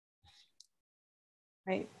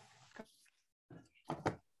Right.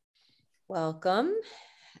 Welcome.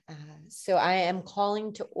 So I am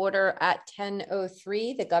calling to order at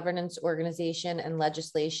 10:03 the Governance, Organization, and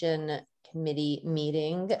Legislation Committee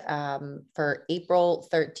meeting for April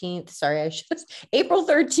 13th. Sorry, April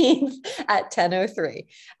 13th at 10:03.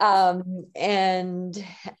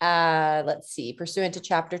 Let's see, pursuant to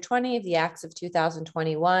Chapter 20 of the Acts of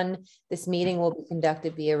 2021, this meeting will be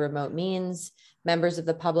conducted via remote means. Members of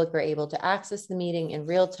the public are able to access the meeting in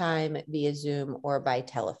real time via Zoom or by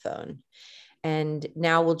telephone. And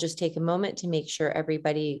now we'll just take a moment to make sure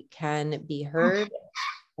everybody can be heard.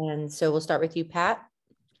 And so we'll start with you, Pat.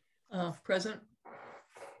 Present.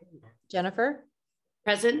 Jennifer.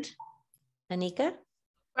 Present. Anika.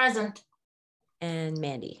 Present. And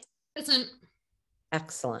Mandy. Present.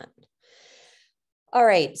 Excellent. All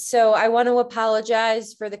right, so I want to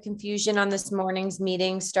apologize for the confusion on this morning's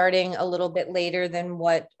meeting, starting a little bit later than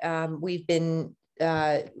what we've been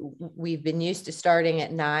used to starting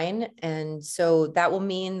at 9. And so that will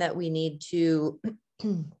mean that we need to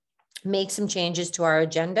make some changes to our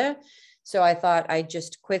agenda. So I thought I'd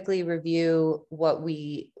just quickly review what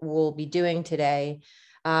we will be doing today.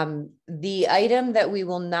 The item that we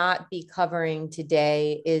will not be covering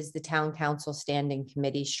today is the Town Council Standing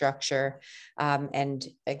Committee structure. And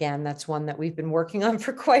again, that's one that we've been working on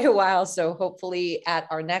for quite a while. So hopefully at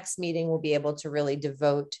our next meeting, we'll be able to really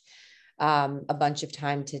devote a bunch of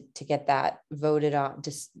time to get that voted on,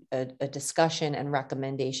 just a discussion and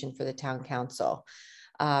recommendation for the Town Council.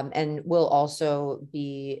 And we'll also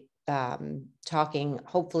be talking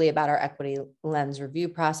hopefully about our equity lens review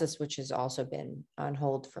process, which has also been on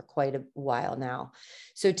hold for quite a while now.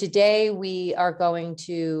 So today we are going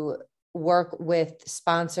to work with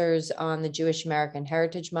sponsors on the Jewish American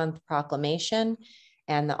Heritage Month proclamation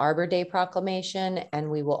and the Arbor Day proclamation, and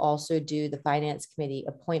we will also do the Finance Committee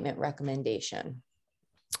appointment recommendation.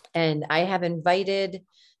 And I have invited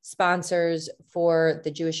sponsors for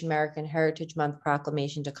the Jewish American Heritage Month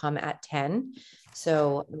proclamation to come at 10.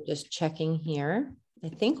 So I'm just checking here. I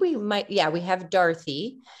think we might, yeah, we have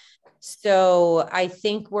Dorothy. So I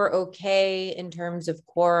think we're okay in terms of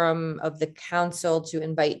quorum of the council to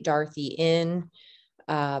invite Dorothy in.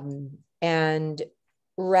 And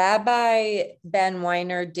Rabbi Ben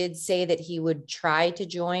Weiner did say that he would try to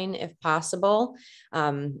join if possible.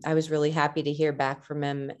 I was really happy to hear back from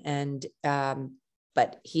him, and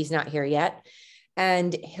but he's not here yet.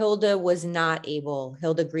 And Hilda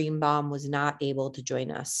Greenbaum was not able to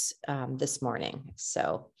join us this morning.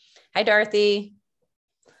 So, hi, Dorothy.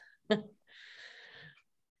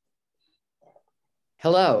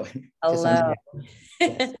 Hello. Hello.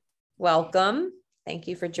 Welcome. Thank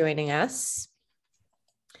you for joining us.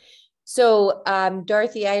 So,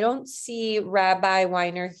 Dorothy, I don't see Rabbi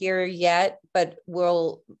Weiner here yet, but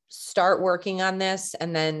we'll start working on this,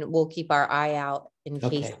 and then we'll keep our eye out in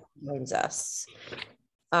case he joins us.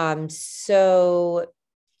 So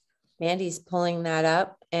Mandy's pulling that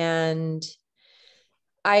up, and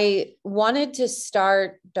I wanted to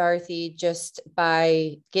start, Dorothy, just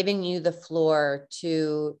by giving you the floor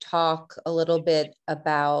to talk a little bit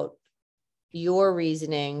about your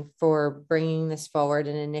reasoning for bringing this forward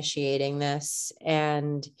and initiating this,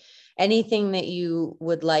 and anything that you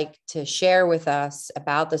would like to share with us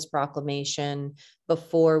about this proclamation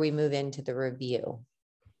before we move into the review.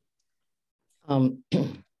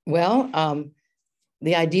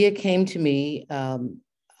 The idea came to me,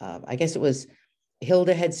 I guess it was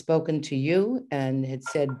Hilda had spoken to you and had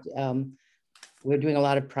said, we're doing a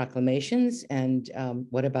lot of proclamations, and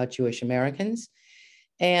what about Jewish Americans?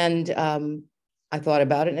 And I thought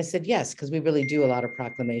about it and I said, yes, because we really do a lot of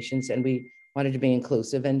proclamations and we wanted to be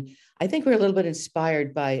inclusive. And I think we're a little bit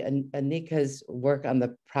inspired by Anika's work on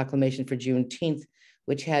the proclamation for Juneteenth,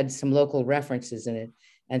 which had some local references in it.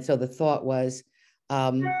 And so the thought was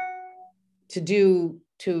to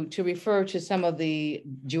refer to some of the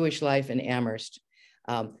Jewish life in Amherst.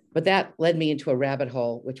 But that led me into a rabbit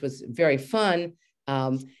hole, which was very fun.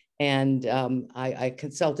 I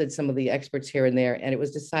consulted some of the experts here and there, and it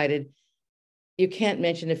was decided you can't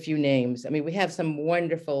mention a few names. I mean, we have some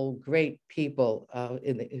wonderful, great people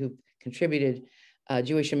who contributed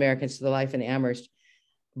Jewish Americans to the life in Amherst.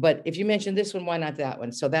 But if you mention this one, why not that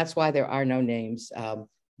one? So that's why there are no names.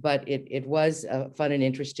 But it was a fun and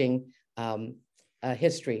interesting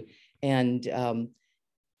history. And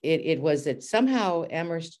it was that somehow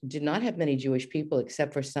Amherst did not have many Jewish people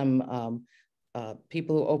except for some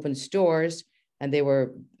people who opened stores, and they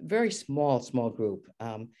were a very small group.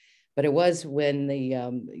 But it was when the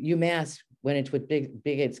UMass went into a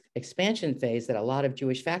big expansion phase that a lot of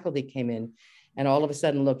Jewish faculty came in, and all of a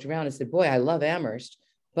sudden looked around and said, boy, I love Amherst.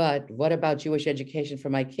 but what about Jewish education for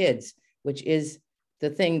my kids, which is the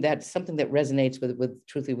thing that's something that resonates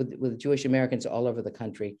truthfully with Jewish Americans all over the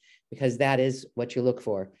country, because that is what you look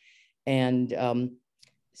for. And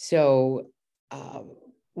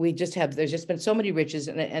we just have, there's just been so many riches,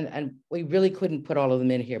 and we really couldn't put all of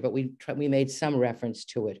them in here, but we made some reference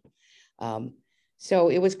to it. So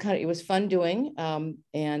it was fun doing,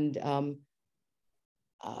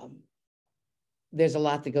 there's a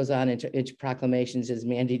lot that goes on into proclamations, as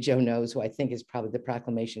Mandy Jo knows, who I think is probably the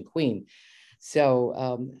proclamation queen.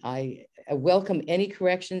 So I welcome any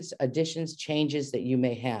corrections, additions, changes that you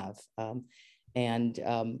may have.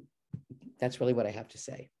 That's really what I have to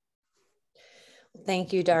say.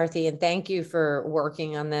 Thank you, Dorothy, and thank you for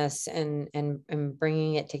working on this and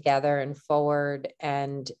bringing it together and forward.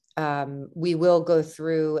 And we will go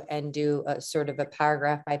through and do a sort of a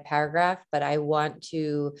paragraph by paragraph, but I want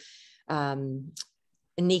to,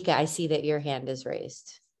 Anika, I see that your hand is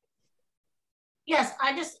raised. Yes,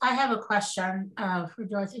 I have a question for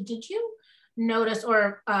Dorothy. Did you notice,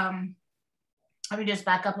 or let me just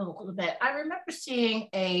back up a little bit. I remember seeing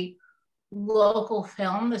a local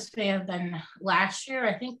film, this may have been last year,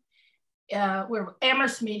 I think, where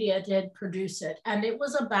Amherst Media did produce it. And it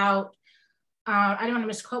was about, I don't want to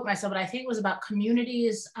misquote myself, but I think it was about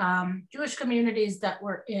communities, Jewish communities that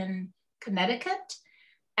were in Connecticut,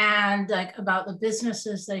 and like about the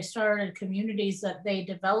businesses they started, communities that they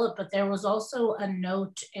developed. But there was also a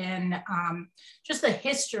note in just the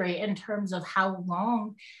history in terms of how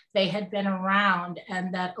long they had been around,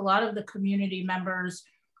 and that a lot of the community members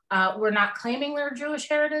were not claiming their Jewish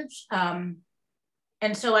heritage. And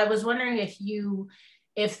so I was wondering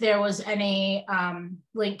if there was any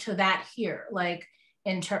link to that here, like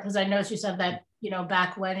in terms, because I noticed you said that,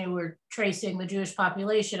 back when you were tracing the Jewish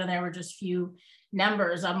population and there were just few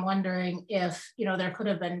numbers. I'm wondering if, there could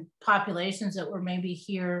have been populations that were maybe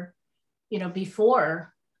here,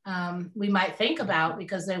 before we might think about,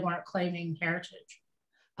 because they weren't claiming heritage.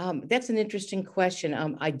 That's an interesting question.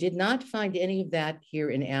 I did not find any of that here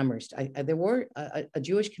in Amherst. There were a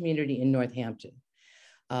Jewish community in Northampton.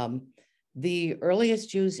 The earliest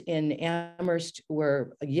Jews in Amherst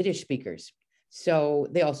were Yiddish speakers. So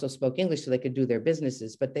they also spoke English so they could do their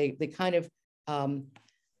businesses, but they kind of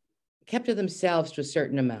kept to themselves to a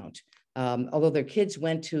certain amount. Although their kids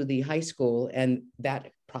went to the high school, and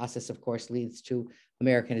that process, of course, leads to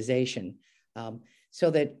Americanization. So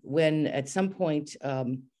that when at some point,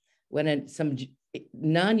 some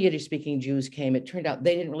non-Yiddish speaking Jews came, it turned out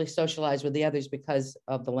they didn't really socialize with the others because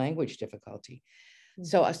of the language difficulty. Mm-hmm.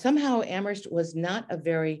 So somehow Amherst was not a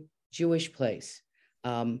very Jewish place.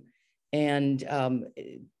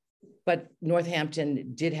 But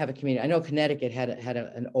Northampton did have a community. I know Connecticut had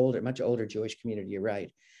an much older Jewish community, you're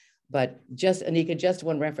right. But just, Anika, just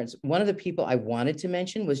one reference. One of the people I wanted to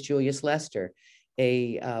mention was Julius Lester,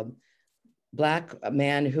 a Black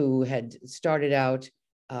man who had started out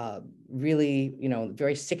really,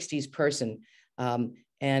 very 60s person,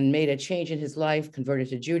 and made a change in his life, converted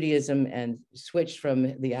to Judaism, and switched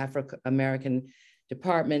from the Afro-American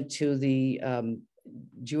department to the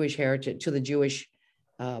Jewish heritage, to the Jewish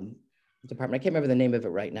department. I can't remember the name of it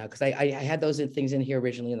right now, because I had those things in here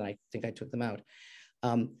originally, and I think I took them out.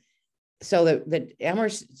 So that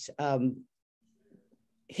Amherst's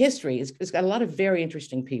history it's got a lot of very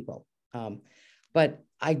interesting people. But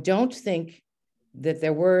I don't think that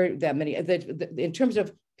there were that many, in terms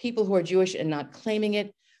of people who are Jewish and not claiming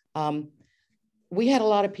it. We had a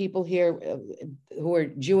lot of people here who are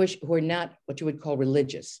Jewish, who are not what you would call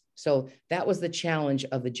religious. So that was the challenge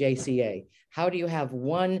of the JCA. How do you have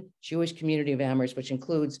one Jewish community of Amherst, which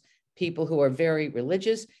includes people who are very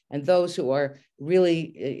religious and those who are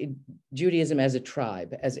really Judaism as a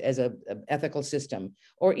tribe, as an ethical system,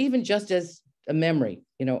 or even just as a memory,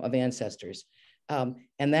 of ancestors. And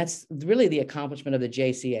that's really the accomplishment of the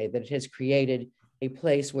JCA, that it has created a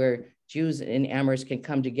place where Jews in Amherst can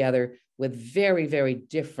come together with very, very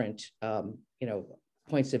different,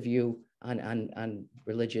 points of view on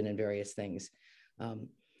religion and various things.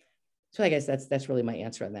 So I guess that's really my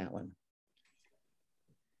answer on that one.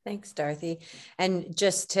 Thanks, Dorothy. And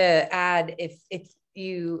just to add, if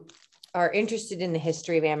you are interested in the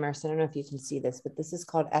history of Amherst, I don't know if you can see this, but this is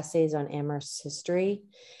called Essays on Amherst's History.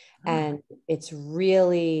 And it's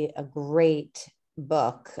really a great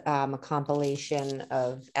book, a compilation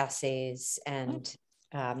of essays and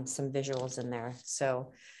some visuals in there.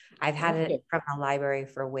 So I've had it from the library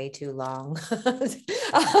for way too long.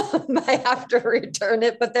 I have to return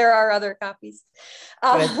it, but there are other copies.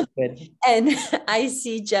 Good. And I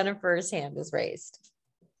see Jennifer's hand is raised.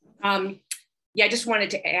 Yeah, I just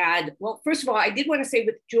wanted to add, well, first of all, I did want to say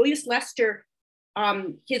with Julius Lester,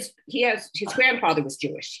 his grandfather was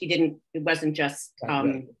Jewish. It wasn't just,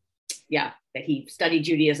 yeah, that he studied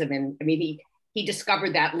Judaism. And I mean, he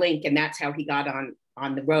discovered that link, and that's how he got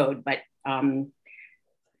on the road. But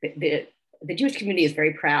the Jewish community is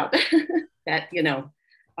very proud that, you know,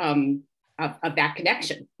 of that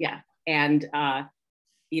connection. Yeah. And,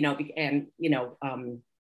 you know,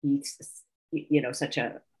 he's, you know, such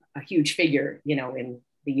a huge figure, you know, in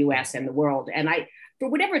the US and the world. And for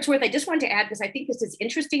whatever it's worth, I just wanted to add, because I think this is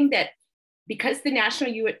interesting, that because the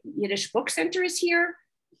National Yiddish Book Center is here,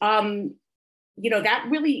 you know, that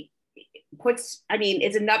really puts, I mean,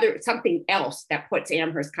 is something else that puts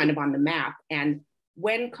Amherst kind of on the map. And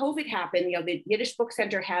when COVID happened, you know, the Yiddish Book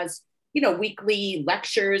Center has, you know, weekly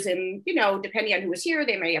lectures, and, you know, depending on who was here,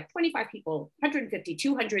 they may have 25 people, 150,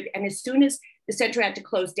 200. And as soon as the center had to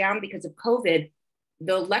close down because of COVID,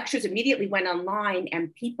 the lectures immediately went online,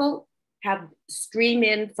 and people have streamed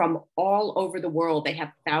in from all over the world. They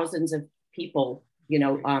have thousands of people, you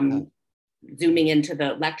know, zooming into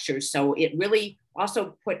the lectures. So it really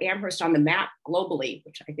also put Amherst on the map globally,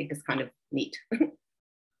 which I think is kind of neat. Just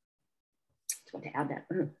want to add that.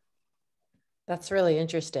 That's really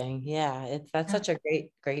interesting. Yeah, that's such a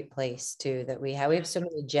great place too, that we have so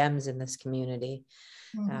many gems in this community.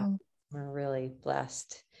 Mm-hmm. We're really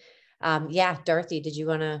blessed. Yeah, Dorothy, did you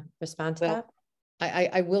want to respond to that?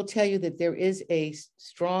 I will tell you that there is a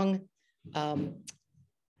strong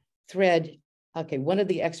thread. Okay, one of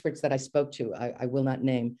the experts that I spoke to, I will not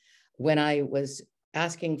name, when I was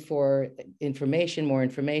asking for more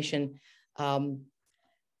information,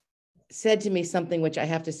 said to me something which I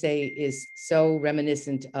have to say is so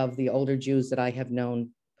reminiscent of the older Jews that I have known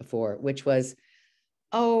before, which was,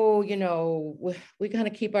 oh, you know, we kind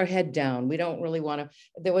of keep our head down. We don't really want to.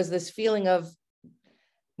 There was this feeling of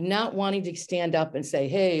not wanting to stand up and say,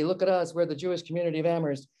 hey, look at us, we're the Jewish community of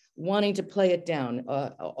Amherst, wanting to play it down,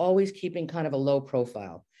 always keeping kind of a low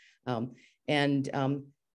profile.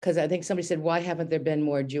 Because I think somebody said, why haven't there been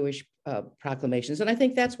more Jewish proclamations? And I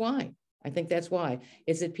think that's why.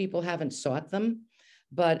 Is that people haven't sought them.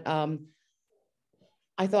 But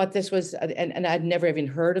I thought this was, and I'd never even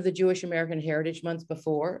heard of the Jewish American Heritage Month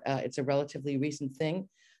before. It's a relatively recent thing.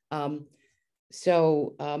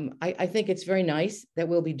 So I think it's very nice that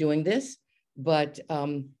we'll be doing this, but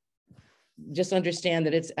just understand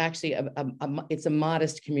that it's actually it's a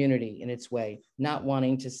modest community in its way, not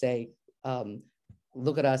wanting to say,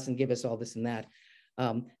 look at us and give us all this and that.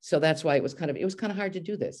 So that's why it was kind of hard to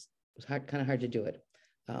do this. It was kind of hard to do it.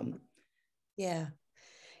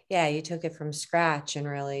 Yeah, you took it from scratch, and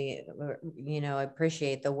really, you know,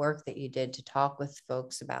 appreciate the work that you did to talk with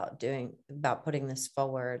folks about putting this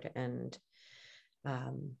forward. And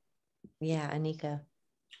yeah, Anika.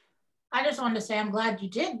 I just wanted to say, I'm glad you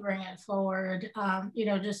did bring it forward. You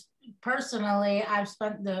know, just personally, I've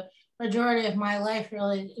spent the majority of my life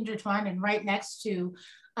really intertwined and right next to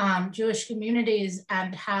Jewish communities,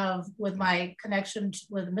 and have, with my connection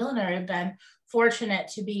with the military, been fortunate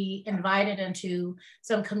to be invited into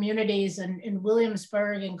some communities in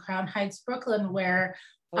Williamsburg and Crown Heights, Brooklyn, where,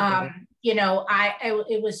 you know,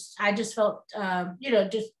 I just felt, you know,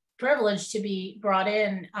 just privileged to be brought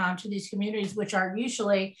in to these communities, which are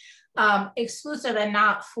usually exclusive, and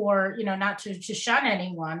not for, you know, not to shun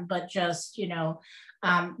anyone, but just, you know,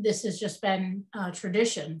 this has just been a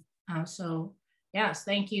tradition. So yes,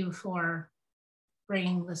 thank you for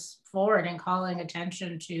bringing this forward and calling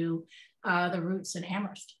attention to the roots in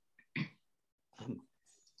Amherst.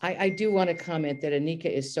 I do want to comment that Anika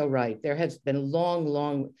is so right. There has been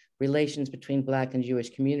long relations between Black and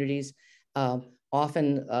Jewish communities,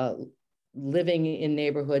 often living in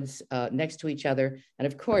neighborhoods next to each other. And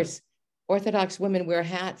of course, Orthodox women wear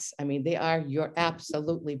hats. I mean, they are your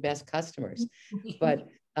absolutely best customers. But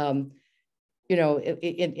you know,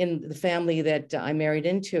 in the family that I married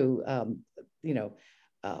into, you know,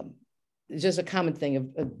 just a common thing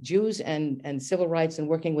of Jews and civil rights and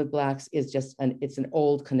working with Blacks is just it's an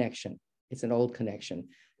old connection. It's an old connection.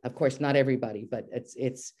 Of course, not everybody, but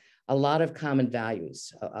it's a lot of common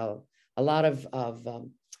values, a lot of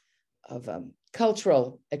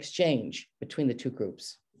cultural exchange between the two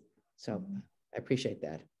groups. So I appreciate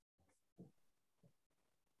that.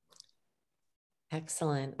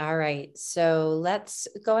 Excellent. All right. So let's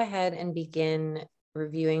go ahead and begin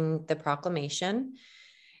reviewing the proclamation.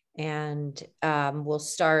 And we'll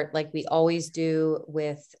start, like we always do,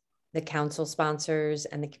 with the council sponsors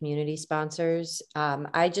and the community sponsors.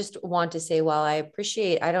 I just want to say, while I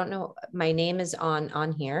appreciate, I don't know, my name is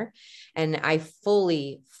on here, and I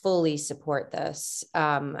fully support this.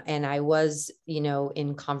 And I was, you know,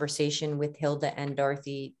 in conversation with Hilda and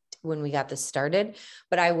Dorothy when we got this started,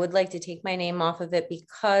 but I would like to take my name off of it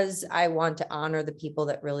because I want to honor the people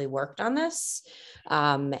that really worked on this.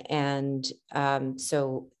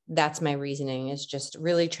 So that's my reasoning, is just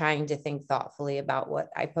really trying to think thoughtfully about what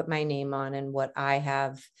I put my name on and what I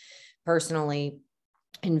have personally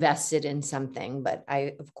invested in something. But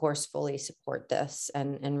I, of course, fully support this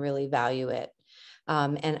and really value it.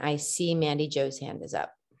 And I see Mandy Jo's hand is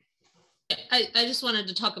up. I just wanted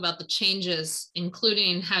to talk about the changes,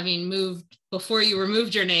 including having moved, before you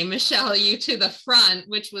removed your name, Michelle, you to the front,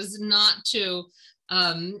 which was not to,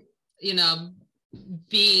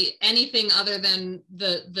 be anything other than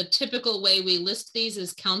the typical way we list these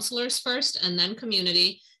is counselors first and then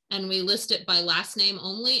community. And we list it by last name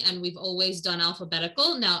only. And we've always done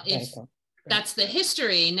alphabetical. Now, if that's the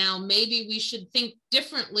history, now maybe we should think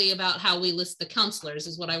differently about how we list the counselors,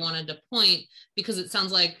 is what I wanted to point, because it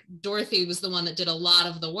sounds like Dorothy was the one that did a lot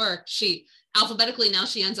of the work. She alphabetically, now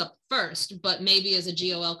she ends up first, but maybe as a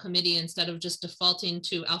GOL committee, instead of just defaulting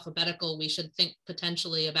to alphabetical, we should think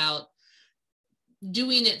potentially about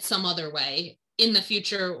doing it some other way in the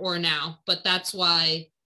future or now. But that's why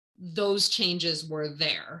those changes were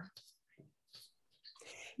there.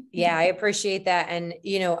 Yeah, I appreciate that. And,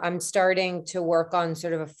 I'm starting to work on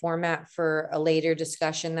sort of a format for a later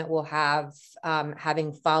discussion that we'll have,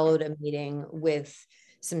 having followed a meeting with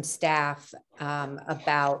some staff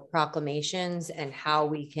about proclamations and how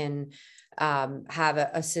we can have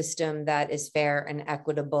a system that is fair and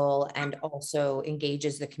equitable and also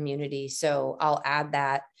engages the community. So I'll add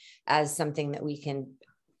that as something that we can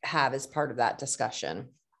have as part of that discussion.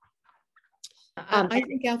 I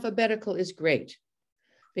think alphabetical is great,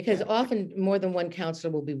 because often more than one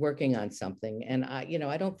counselor will be working on something. And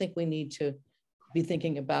I don't think we need to be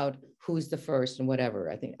thinking about who's the first and whatever.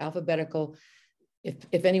 I think alphabetical,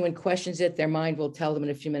 if anyone questions it, their mind will tell them in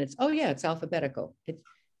a few minutes, oh yeah, it's alphabetical.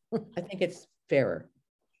 I think it's fairer.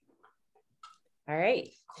 All right.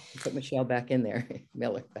 Put Michelle back in there,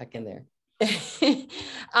 Miller back in there.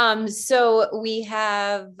 So we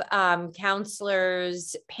have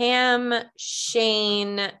counselors Pam,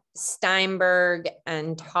 Shane, Steinberg,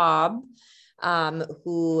 and Taub,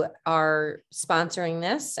 who are sponsoring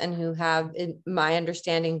this and who have, in my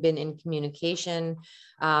understanding, been in communication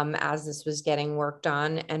as this was getting worked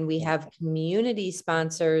on. And we have community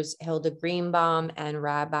sponsors, Hilda Greenbaum and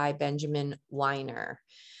Rabbi Benjamin Weiner.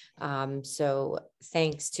 So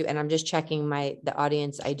thanks to, and I'm just checking the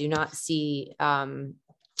audience. I do not see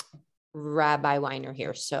Rabbi Weiner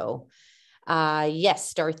here. So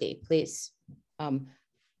yes, Dorothy, please.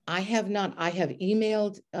 I have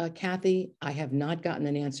emailed Kathy. I have not gotten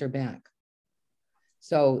an answer back.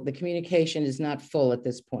 So the communication is not full at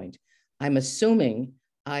this point. I'm assuming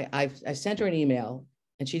I sent her an email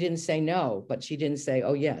and she didn't say no, but she didn't say,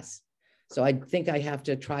 oh yes. So I think I have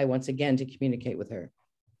to try once again to communicate with her.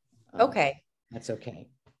 Okay. That's okay.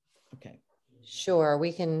 Okay. Sure.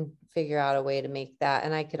 We can figure out a way to make that.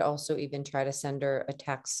 And I could also even try to send her a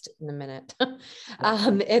text in a minute.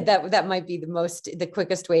 That might be the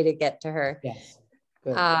quickest way to get to her. Yes.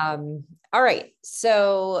 Good. All right.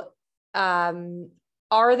 So,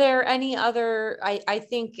 are there any other, I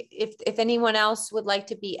think if anyone else would like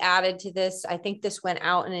to be added to this, I think this went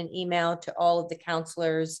out in an email to all of the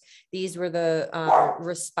counselors. These were the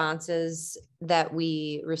responses that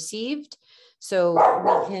we received. So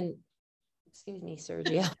we can, excuse me,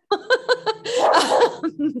 Sergio.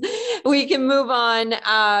 We can move on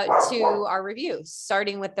to our review,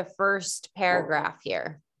 starting with the first paragraph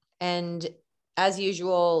here. And as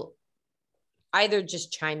usual, either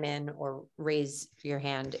just chime in or raise your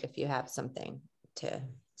hand if you have something to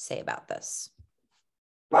say about this.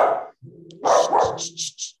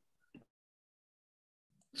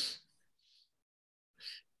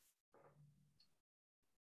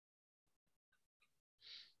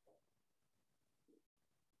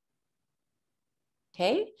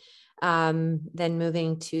 Okay, then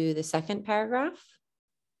moving to the second paragraph.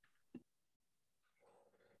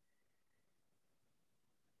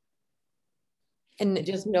 And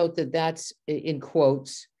just note that that's in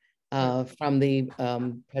quotes from the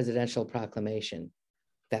presidential proclamation,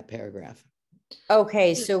 that paragraph.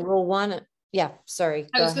 Okay, so we'll want to, yeah, sorry.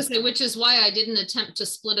 I was going to say, which is why I didn't attempt to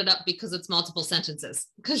split it up, because it's multiple sentences,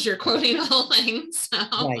 because you're quoting the whole thing. So.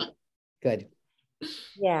 Right, good.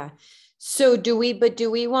 Yeah, so do we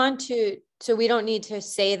want to, so we don't need to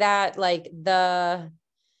say that, like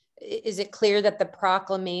is it clear that the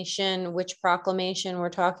proclamation, which proclamation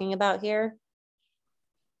we're talking about here?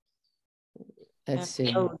 Let's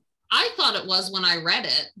see. I thought it was when I read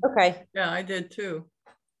it. Okay. Yeah, I did too.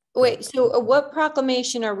 Wait, so what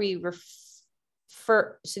proclamation are we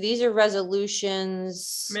so these are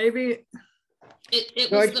resolutions. Maybe,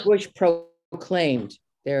 It was George the Bush proclaimed.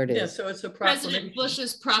 There it yeah, is. so it's a President proclamation.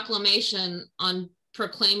 Bush's proclamation on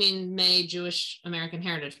proclaiming May Jewish American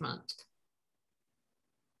Heritage Month.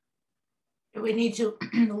 Do we need to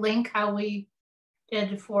link how we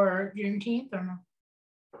did for Juneteenth or no?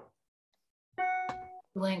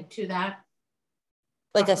 Link to that?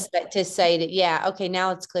 Like to cite it. Yeah. Okay.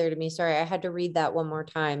 Now it's clear to me. Sorry. I had to read that one more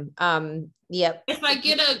time. Yep. If I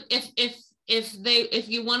get if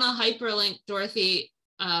you want a hyperlink, Dorothy,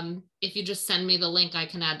 if you just send me the link, I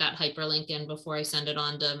can add that hyperlink in before I send it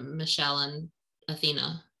on to Michelle and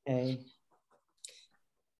Athena. Okay.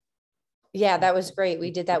 Yeah, that was great.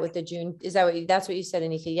 We did that with the June. Is that that's what you said,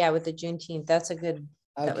 Anika? Yeah, with the Juneteenth. That's a good.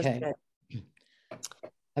 That was Okay. good.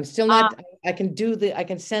 I'm still not, I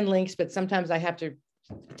can send links, but sometimes I have to,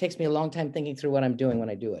 it takes me a long time thinking through what I'm doing when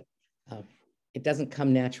I do it. It doesn't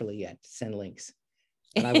come naturally yet to send links,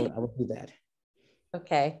 but I will do that.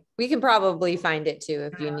 Okay. We can probably find it too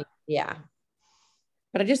if you need. Yeah.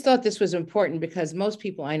 But I just thought this was important because most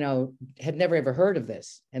people I know had never ever heard of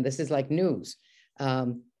this, and this is like news.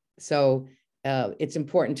 So it's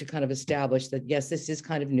important to kind of establish that, yes, this is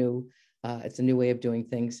kind of new. It's a new way of doing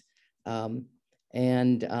things.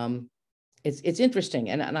 It's interesting.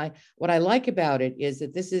 And what I like about it is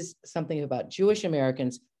that this is something about Jewish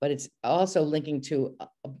Americans, but it's also linking to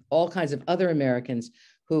all kinds of other Americans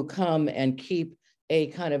who come and keep a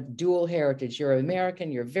kind of dual heritage. You're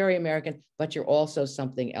American, you're very American, but you're also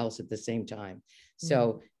something else at the same time.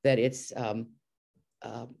 So that it's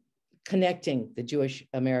connecting the Jewish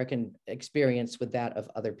American experience with that of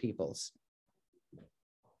other peoples.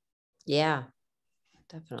 Yeah,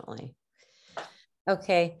 definitely.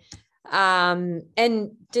 Okay.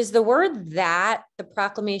 And does the word that, the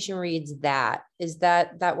proclamation reads that, is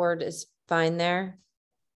that word is fine there?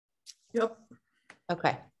 Yep.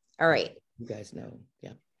 Okay. All right. You guys know,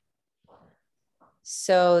 yeah.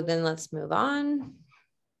 So then let's move on.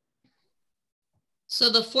 So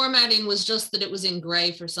the formatting was just that it was in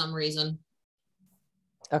gray for some reason.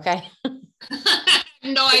 Okay. I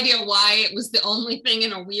have no idea why it was the only thing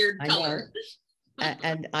in a weird I know. color.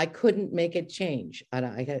 And I couldn't make it change.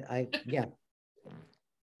 Yeah.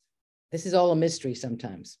 This is all a mystery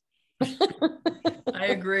sometimes. I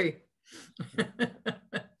agree.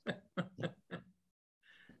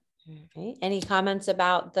 Okay. Any comments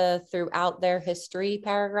about the throughout their history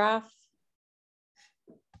paragraph?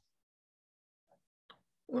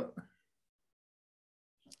 Well,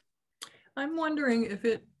 I'm wondering if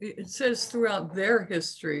it says throughout their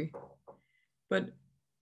history, but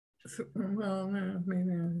well,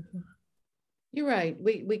 maybe. You're right.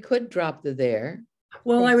 We could drop the there.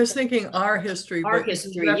 Well, I was thinking our history. Our but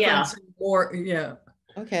history, yeah. referencing more, yeah.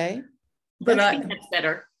 Okay. But I think that's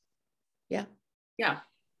better. Yeah. Yeah.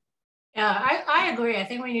 Yeah, I agree. I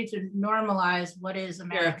think we need to normalize what is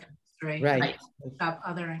American history. Right. Stop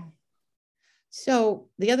othering. So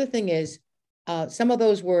the other thing is, some of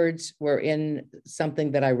those words were in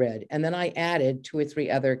something that I read, and then I added 2 or 3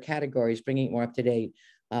 other categories, bringing it more up to date.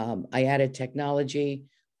 I added technology,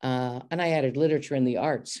 and I added literature and the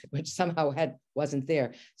arts, which somehow wasn't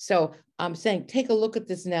there. So I'm saying, take a look at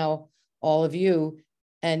this now, all of you,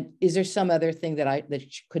 and is there some other thing that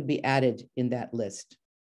could be added in that list?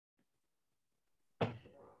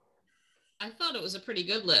 I thought it was a pretty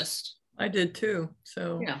good list. I did too.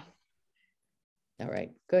 So Yeah. All right,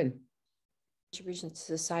 good. Contribution to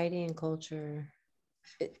society and culture.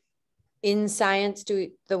 In science, the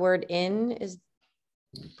word in is?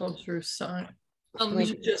 culture, science. Um, We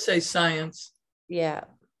should just say science. Yeah.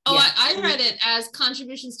 Oh, Yeah. I read it as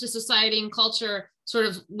contributions to society and culture, sort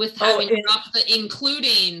of with Oh, having dropped the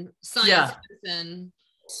including science Yeah. and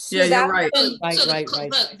So Yeah, you're that right. so, Right, so right, the,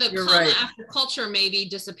 right. the You're comma right. after culture maybe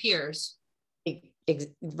disappears.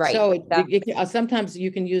 Right. So sometimes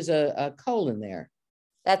you can use a colon there.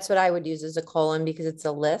 That's what I would use as a colon because it's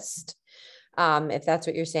a list. If that's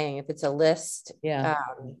what you're saying, if it's a list, Yeah.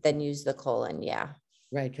 Then use the colon. Yeah.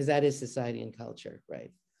 Right, because that is society and culture,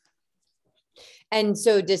 right? And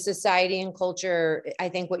so does society and culture, I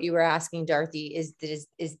think what you were asking, Dorothy, is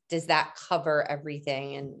does that cover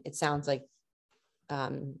everything? And it sounds like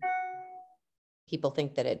people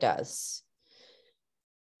think that it does.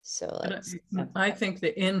 So let's. I think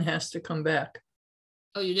the in has to come back.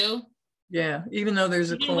 Oh, you do? Yeah, even though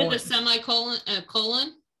there's a You do colon. with a semicolon,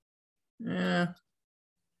 colon? Yeah.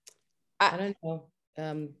 I don't know.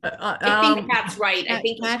 I think Pat's right. I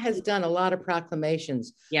think Pat has done a lot of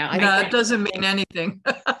proclamations. yeah. No, it doesn't mean anything.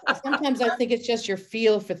 Sometimes I think it's just your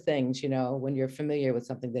feel for things, when you're familiar with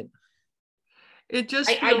something that. It just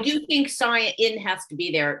I do think science in has to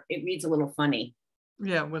be there. It reads a little funny.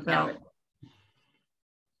 Yeah, without.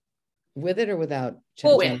 With it or without?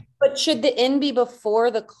 Well, Jen? but should the in be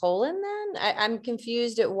before the colon then? I'm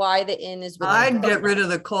confused at why the in is with the I'd get colon. rid of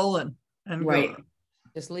the colon and Right. go.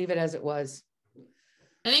 Just leave it as it was.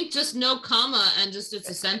 I think just no comma and just it's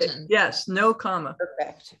a sentence. Yes, no comma.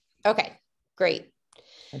 Perfect. Okay, great.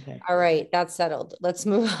 Okay. All right, that's settled. Let's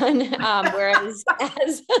move on. Whereas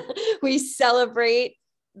as we celebrate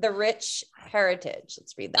the rich heritage,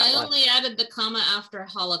 let's read that I one. only added the comma after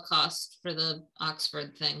Holocaust for the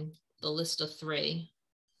Oxford thing, the list of 3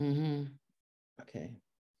 Mm-hmm. Okay.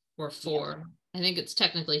 or 4. I think it's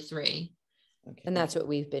technically 3. Okay. And that's what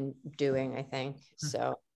we've been doing, I think.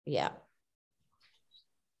 So, yeah.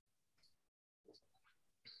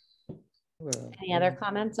 Any other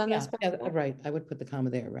comments on this? Yeah, right. I would put the comma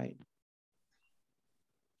there, right?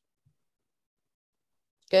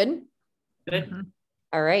 Good. Good. Mhm.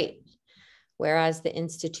 All right. Whereas the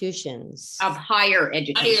institutions. Of higher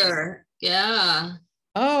education. Higher. Yeah.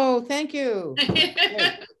 Oh, thank you.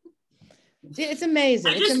 I See, it's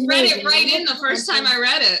amazing. It's just read amazing. it right in the first time I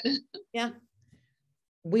read it. Yeah.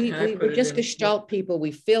 We, I put we're it just in. Gestalt people.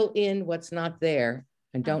 We fill in what's not there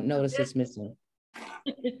and don't notice it's missing.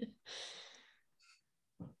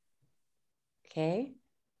 Okay.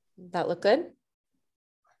 That look good?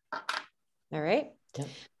 All right. Yep.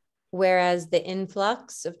 Whereas the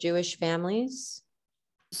influx of Jewish families.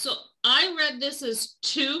 So I read this as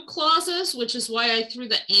 2 clauses, which is why I threw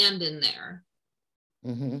the and in there.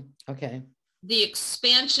 Mm-hmm. Okay. The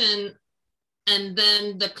expansion and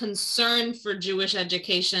then the concern for Jewish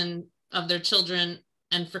education of their children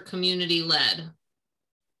and for community led.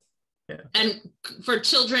 Yeah. And for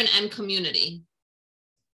children and community.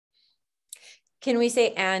 Can we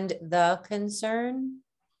say and the concern?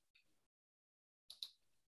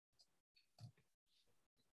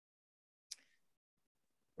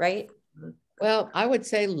 Right? Well, I would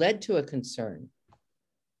say led to a concern.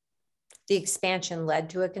 The expansion led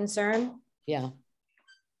to a concern. Yeah.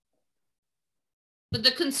 But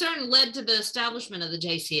the concern led to the establishment of the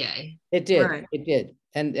JCA. It did. Right. It did.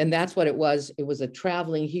 And that's what it was. It was a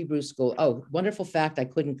traveling Hebrew school. Oh, wonderful fact I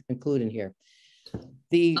couldn't include in here.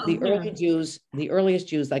 The early Jews, the earliest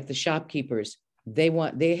Jews, like the shopkeepers,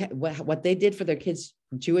 what they did for their kids'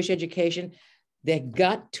 Jewish education, they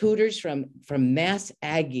got tutors from Mass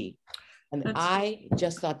Aggie. And I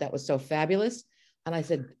just thought that was so fabulous. And I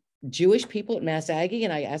said, Jewish people at Mass Aggie?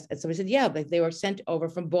 And I asked, and somebody said, yeah, they were sent over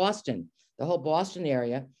from Boston, the whole Boston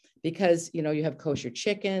area, because, you know, you have kosher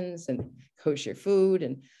chickens and kosher food.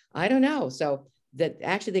 And I don't know. So that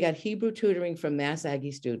actually they got Hebrew tutoring from Mass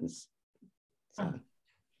Aggie students. So.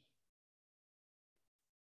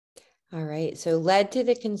 All right. So led to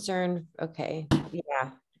the concern. Okay.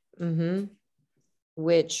 Yeah. Mm-hmm.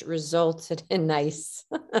 Which resulted in nice.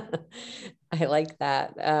 I like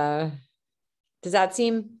that. Does that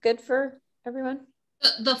seem good for everyone?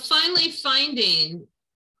 The finally finding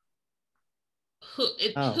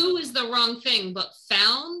who is the wrong thing, but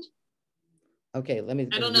found? Okay, let me.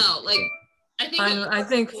 I don't know. Like, I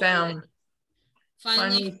think found.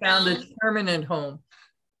 Finally found its permanent home.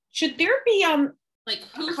 Should there be like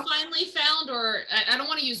who finally found, or I don't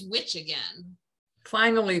want to use which again.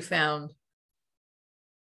 Finally found.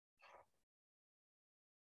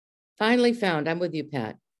 Finally found. I'm with you,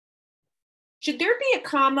 Pat. should there be a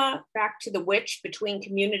comma back to the which between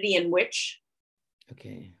community and which?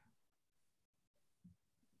 Okay.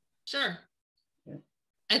 Sure.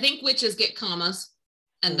 I think witches get commas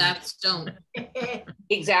and that's don't.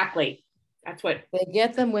 Exactly. That's what. They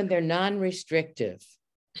get them when they're non-restrictive,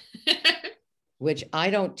 which I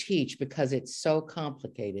don't teach because it's so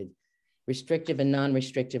complicated. Restrictive and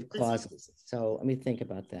non-restrictive clauses. So let me think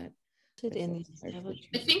about that. I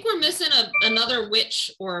think we're missing another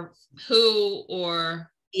which or who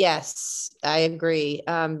or. Yes, I agree.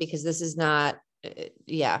 Because this is not,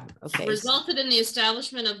 yeah, okay. Resulted in the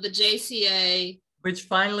establishment of the JCA. Which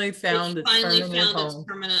finally found its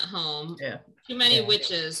permanent home. Yeah. Too many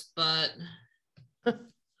witches, but.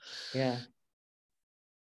 Yeah.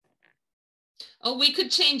 Oh, we could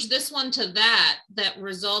change this one to that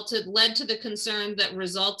led to the concern that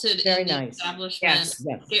resulted Very in the nice. establishment. Yes.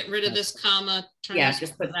 Yes. Get rid of this comma. Turn Yeah, this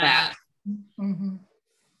just to put that. Mm-hmm.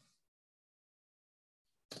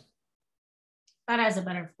 That has a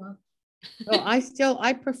better flow. No,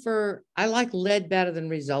 I like led better than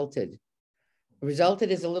resulted. Resulted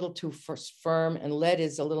is a little too firm and led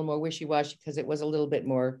is a little more wishy-washy because it was a little bit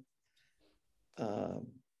more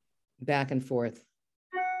back and forth.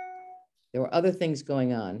 There were other things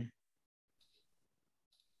going on.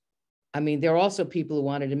 I mean, there are also people who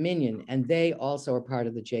wanted a minion and they also are part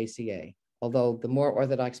of the JCA. although the more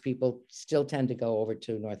Orthodox people still tend to go over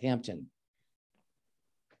to Northampton.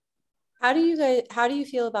 How do you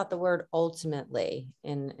feel about the word ultimately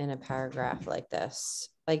in a paragraph like this?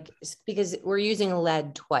 Like, because we're using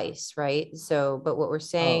led twice, right? So, but what we're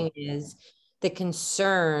saying is the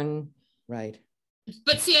concern. Right.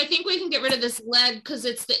 But see, I think we can get rid of this led because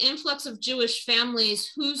it's the influx of Jewish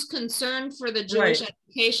families who's concerned for the Jewish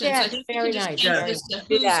education. Yeah, so I think we very can just nice. change Yeah. this to Do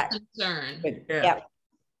who's that. concerned. Yeah. Yep.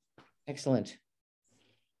 Excellent.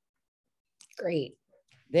 Great.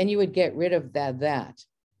 Then you would get rid of that.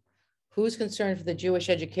 Who's concerned for the Jewish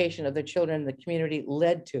education of the children in the community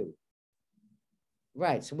led to?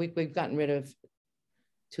 Right, so we've gotten rid of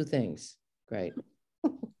two things. Great.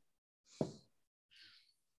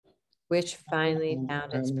 Which finally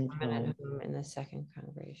found its permanent home in the Second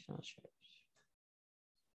Congregational Church.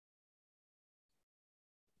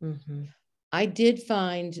 Mm-hmm. I did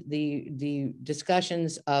find the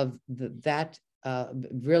discussions of that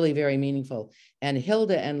really very meaningful. And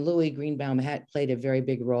Hilda and Louis Greenbaum had played a very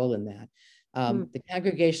big role in that. The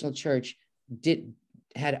Congregational Church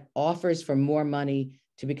had offers for more money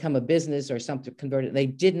to become a business or something converted. They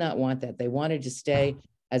did not want that. They wanted to stay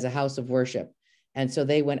as a house of worship. And so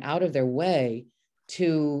they went out of their way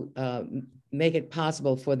to make it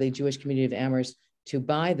possible for the Jewish community of Amherst to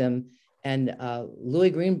buy them. And Louis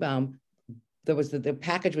Greenbaum, the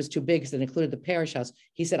package was too big because it included the parish house.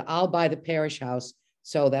 He said, I'll buy the parish house,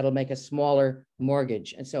 so that'll make a smaller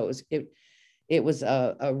mortgage. And so it was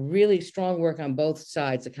a really strong work on both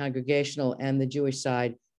sides, the congregational and the Jewish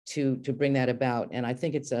side, to bring that about. And I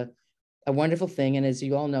think it's a wonderful thing. And as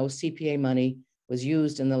you all know, CPA money was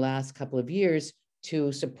used in the last couple of years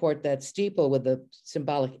to support that steeple with the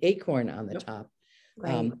symbolic acorn on the top.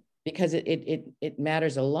 Right. Because it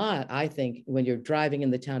matters a lot, I think, when you're driving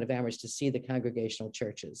in the town of Amherst to see the congregational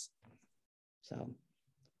churches. So.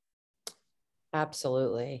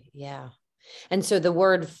 Absolutely, yeah. And so the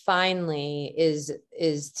word finally is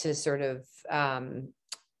to sort of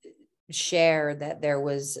share that there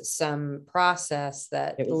was some process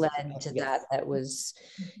that led to that was,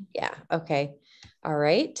 yeah, okay. All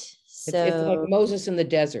right. So it's like Moses in the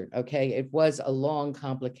desert, okay? It was a long,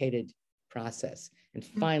 complicated process. And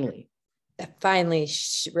finally.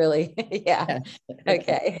 Really, yeah,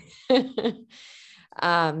 okay.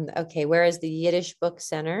 Okay, where is the Yiddish Book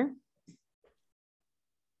Center?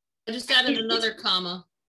 I just added another comma.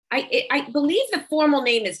 I believe the formal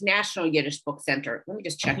name is National Yiddish Book Center. Let me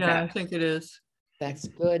just check that. Yeah, I think it is. That's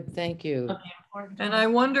good, thank you. Okay, And I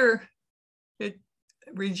wonder,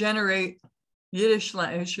 regenerate Yiddish,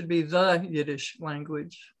 it should be the Yiddish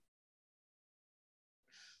language.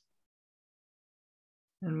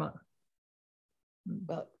 Well,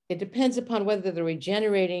 it depends upon whether they're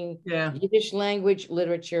regenerating Yiddish language,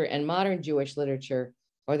 literature, and modern Jewish literature,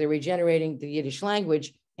 or they're regenerating the Yiddish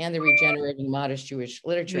language and they're regenerating modern Jewish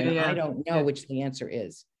literature. And I don't know which the answer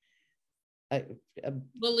is.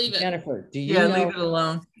 We'll leave it. Jennifer, do you know? Leave it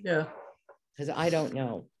alone. Yeah. Because I don't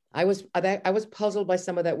know. I was puzzled by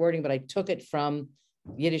some of that wording, but I took it from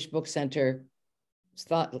Yiddish Book Center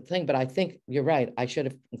thing. But I think you're right. I should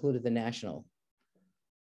have included the national.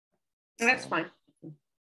 That's fine.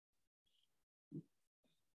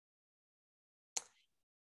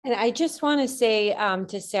 And I just want to say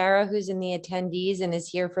to Sarah, who's in the attendees and is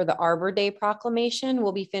here for the Arbor Day proclamation,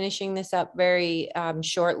 we'll be finishing this up very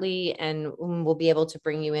shortly, and we'll be able to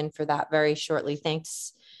bring you in for that very shortly.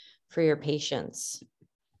 Thanks for your patience.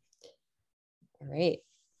 All right.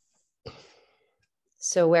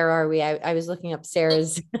 So where are we? I was looking up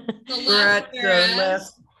Sarah's. We're at the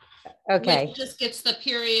left. Okay. Which just gets the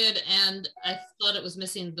period, and I thought it was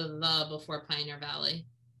missing the before Pioneer Valley.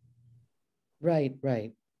 Right,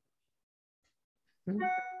 right.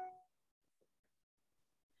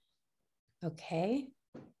 Okay.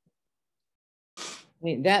 I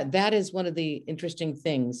mean, that is one of the interesting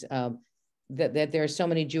things, that there are so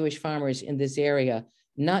many Jewish farmers in this area,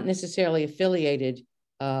 not necessarily affiliated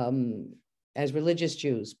as religious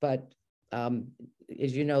Jews, but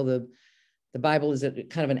as you know, the Bible is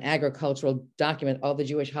kind of an agricultural document. All the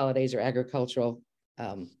Jewish holidays are agricultural.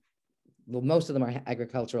 Well, most of them are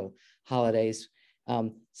agricultural holidays.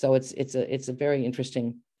 So it's a very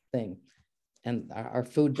interesting thing. And our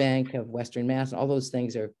food bank of Western Mass, all those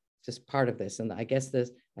things are just part of this. And I guess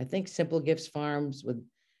I think Simple Gifts Farms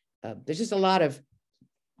there's just a lot of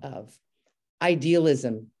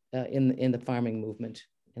idealism in the farming movement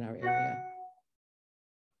in our area.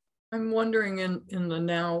 I'm wondering in the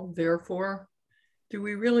now, therefore, do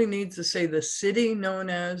we really need to say the city known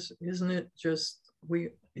as, isn't it just,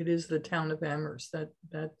 it is the town of Amherst,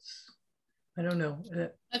 that's, I don't know.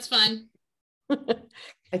 That's fine.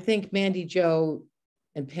 I think Mandy, Joe,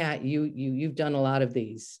 and Pat, you've done a lot of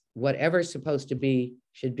these. Whatever's supposed to be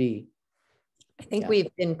should be. I think Yeah.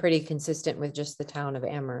 we've been pretty consistent with just the town of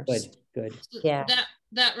Amherst. Good. Yeah.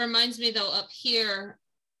 That reminds me though, up here,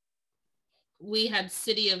 we had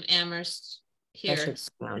City of Amherst here. should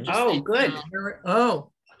So sound- just Oh, saying good. no.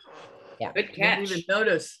 Oh, Yeah. Good didn't catch. even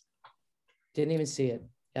notice. Didn't even see it.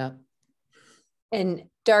 Yeah. And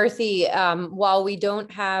Dorothy, while we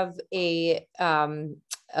don't have a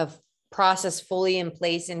process fully in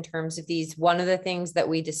place in terms of these, one of the things that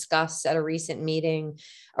we discussed at a recent meeting,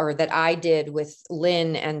 or that I did with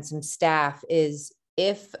Lynn and some staff, is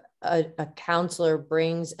if a counselor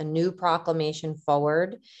brings a new proclamation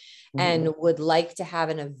forward and would like to have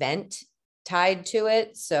an event tied to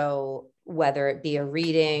it, so whether it be a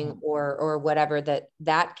reading or whatever,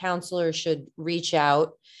 that counselor should reach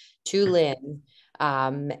out to Lynn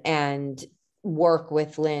and work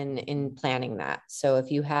with Lynn in planning that. So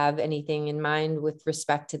if you have anything in mind with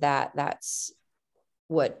respect to that, that's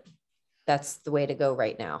the way to go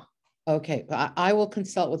right now. Okay, I will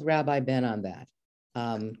consult with Rabbi Ben on that.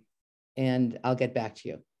 And I'll get back to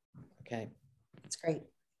you. Okay. That's great.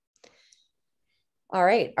 All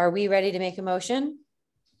right, are we ready to make a motion?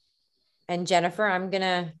 And Jennifer, I'm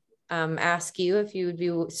gonna ask you if you would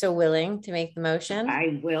be so willing to make the motion.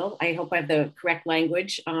 I will. I hope I have the correct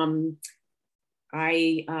language. I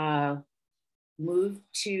move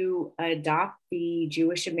to adopt the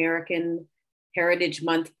Jewish American Heritage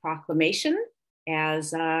Month proclamation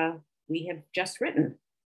as we have just written.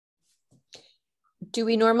 Do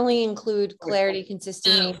we normally include clarity,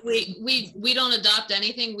 consistency? We don't adopt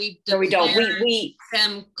anything. We No, we don't. declare We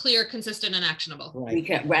them clear, consistent, and actionable. we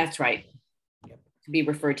can. That's right. To be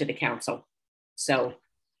referred to the council. So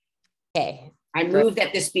Okay. I move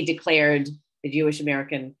that this be declared, the Jewish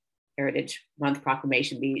American Heritage Month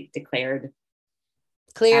proclamation be declared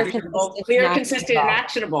Clear, actionable, consistent, clear, and consistent, and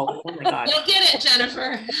actionable. Oh my God. You'll get it,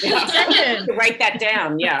 Jennifer. Yeah. Write that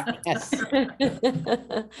down. Yeah. Yes.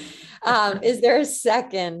 Is there a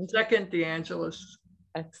second? Second, DeAngelis.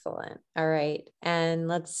 Excellent. All right. And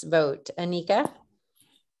let's vote. Anika,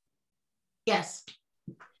 Yes.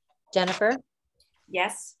 Jennifer,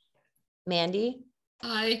 Yes. Mandy,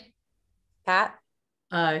 Aye. Pat,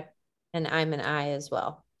 Aye. and I'm an I as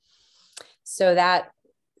well. So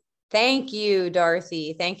thank you,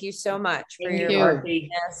 Dorothy. Thank you so much for Thank your you, work Dorothy.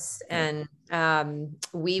 on this. And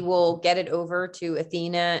we will get it over to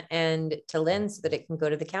Athena and to Lynn so that it can go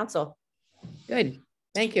to the council. Good.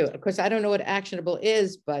 Thank you. Of course, I don't know what actionable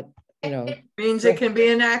is, but you know, Means it can be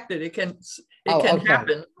enacted. It can okay.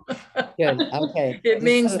 happen. good. Okay. It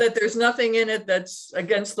means that there's nothing in it that's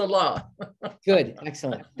against the law. Good.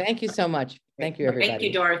 Excellent. Thank you so much. Thank you, everybody. Thank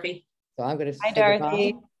you, Dorothy. So I'm going to Hi, say goodbye,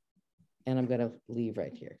 Dorothy. and I'm going to leave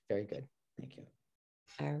right here. Very good. Thank you.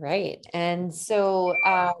 All right. And so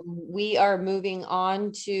we are moving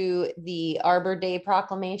on to the Arbor Day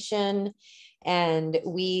proclamation. And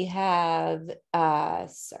we have,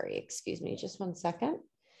 sorry, excuse me, just one second.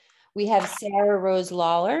 We have Sarah Rose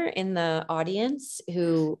Lawler in the audience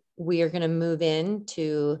who we are going to move in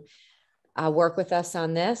to work with us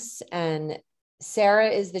on this. And Sarah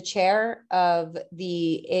is the chair of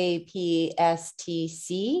the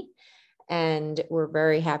APSTC, and we're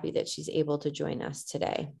very happy that she's able to join us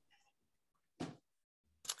today.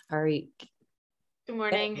 All right. Good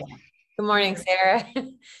morning. Good morning, Sarah.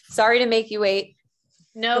 Sorry to make you wait.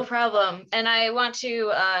 No problem. And I want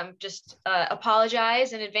to just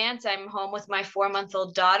apologize in advance. I'm home with my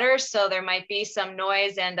 4-month-old daughter, so there might be some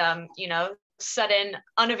noise and, you know, sudden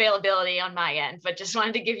unavailability on my end, but just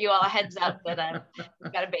wanted to give you all a heads up that I've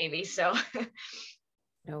got a baby, so.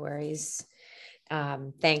 No worries.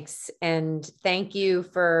 Thanks. And thank you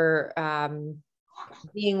for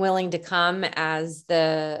being willing to come as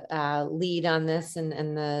the lead on this.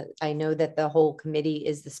 And I know that the whole committee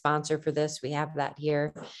is the sponsor for this. We have that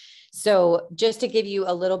here. So just to give you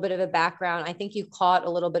a little bit of a background, I think you caught a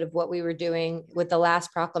little bit of what we were doing with the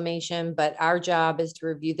last proclamation, but our job is to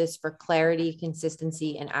review this for clarity,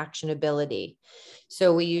 consistency, and actionability.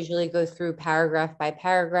 So we usually go through paragraph by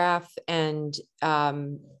paragraph, and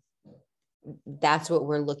that's what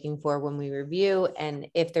we're looking for when we review. And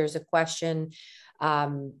if there's a question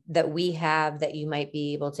that we have that you might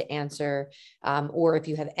be able to answer, or if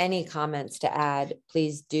you have any comments to add,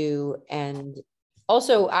 please do. And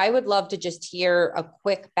also, I would love to just hear a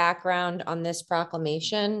quick background on this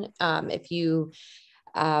proclamation, if you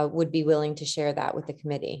would be willing to share that with the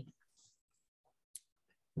committee.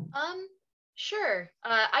 Sure.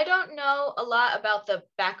 I don't know a lot about the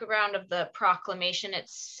background of the proclamation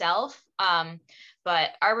itself,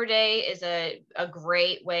 but Arbor Day is a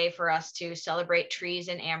great way for us to celebrate trees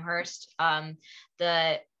in Amherst.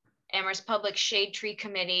 The Amherst Public Shade Tree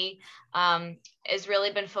Committee has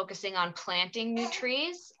really been focusing on planting new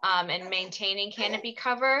trees and maintaining canopy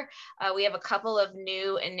cover. We have a couple of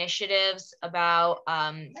new initiatives about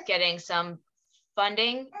getting some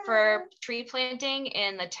funding for tree planting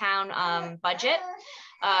in the town budget.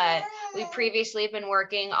 We previously have been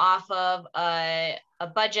working off of a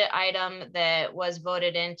budget item that was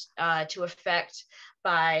voted into effect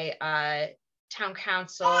by town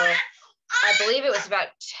council. I believe it was about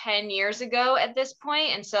 10 years ago at this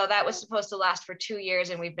point. And so that was supposed to last for 2 years,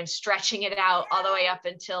 and we've been stretching it out all the way up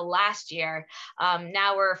until last year.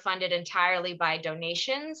 Now we're funded entirely by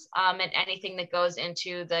donations and anything that goes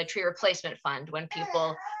into the tree replacement fund when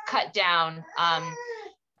people cut down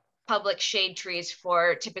public shade trees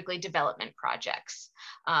for typically development projects.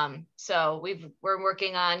 So we're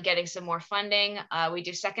working on getting some more funding. We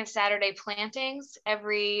do second Saturday plantings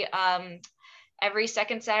every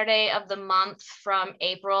second Saturday of the month from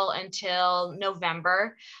April until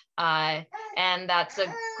November. And that's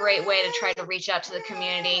a great way to try to reach out to the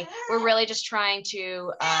community. We're really just trying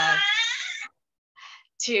to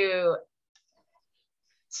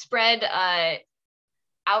spread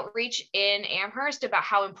outreach in Amherst about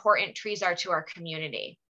how important trees are to our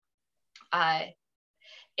community.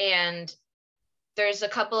 And there's a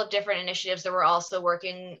couple of different initiatives that we're also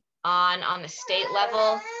working on the state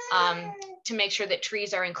level to make sure that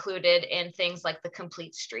trees are included in things like the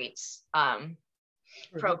Complete Streets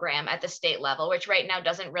program at the state level, which right now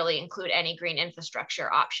doesn't really include any green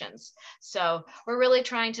infrastructure options. So we're really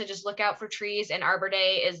trying to just look out for trees, and Arbor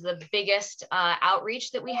Day is the biggest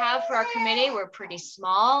outreach that we have for our committee. We're pretty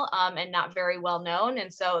small and not very well known.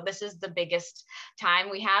 And so this is the biggest time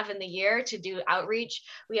we have in the year to do outreach.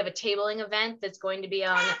 We have a tabling event that's going to be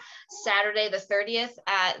on Saturday the 30th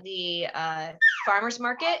at the farmers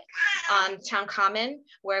market on Town Common,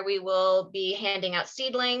 where we will be handing out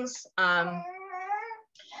seedlings,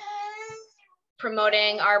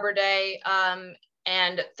 promoting Arbor Day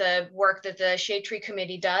and the work that the Shade Tree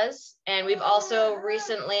Committee does. And we've also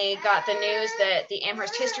recently got the news that the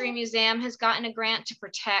Amherst History Museum has gotten a grant to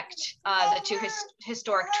protect the two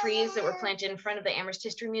historic trees that were planted in front of the Amherst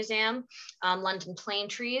History Museum, London plane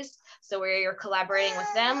trees. So we're collaborating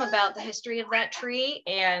with them about the history of that tree,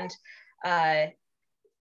 and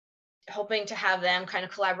hoping to have them kind of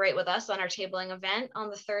collaborate with us on our tabling event on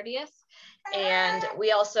the 30th. And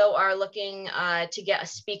we also are looking to get a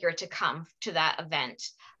speaker to come to that event,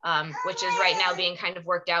 which is right now being kind of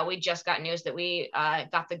worked out. We just got news that we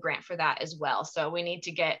got the grant for that as well. So we need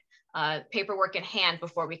to get paperwork in hand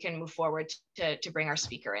before we can move forward to bring our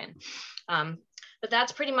speaker in. But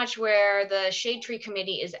that's pretty much where the Shade Tree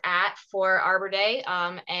Committee is at for Arbor Day.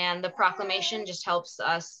 And the proclamation just helps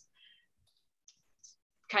us,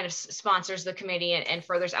 kind of sponsors the committee and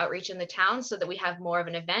furthers outreach in the town so that we have more of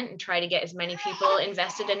an event and try to get as many people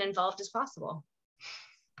invested and involved as possible.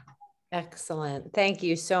 Excellent. Thank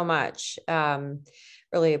you so much.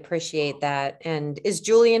 Really appreciate that. And is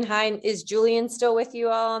Julian still with you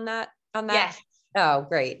all on that? Yes. Oh,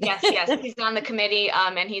 great. Yes. He's on the committee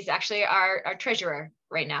and he's actually our treasurer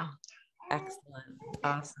right now. Excellent.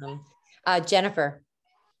 Awesome. Jennifer.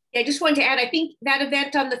 I just wanted to add, I think that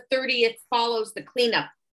event on the 30th follows the cleanup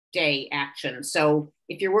day action. So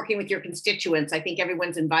if you're working with your constituents, I think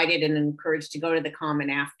everyone's invited and encouraged to go to the common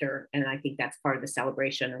after. And I think that's part of the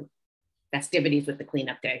celebration or festivities with the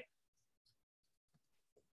cleanup day.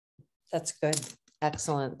 That's good.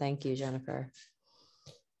 Excellent. Thank you, Jennifer.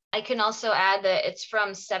 I can also add that it's from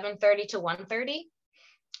 7:30 to 1:30.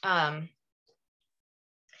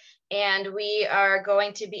 And we are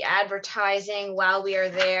going to be advertising while we are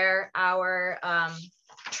there our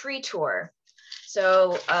tree tour.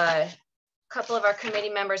 So a couple of our committee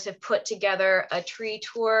members have put together a tree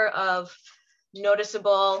tour of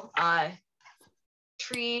noticeable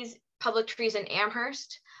trees, public trees in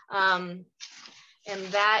Amherst. And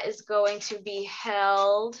that is going to be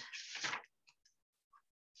held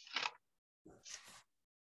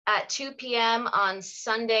at 2 p.m. on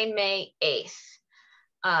Sunday, May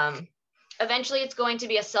 8th. Eventually it's going to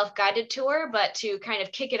be a self-guided tour, but to kind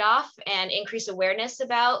of kick it off and increase awareness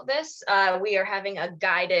about this, we are having a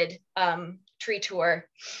guided tree tour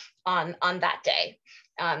on that day.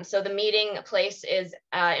 So the meeting place is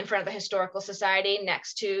in front of the Historical Society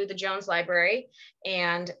next to the Jones Library.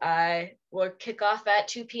 And we'll kick off at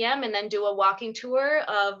 2 p.m. and then do a walking tour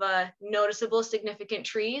of noticeable significant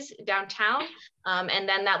trees downtown. And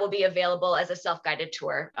then that will be available as a self-guided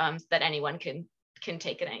tour that anyone can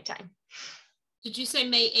take at any time. Did you say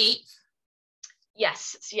May 8th?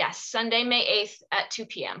 Yes, Sunday, May 8th at 2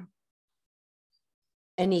 p.m.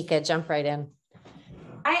 Anika, jump right in.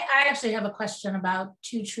 I actually have a question about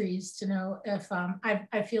 2 trees to know if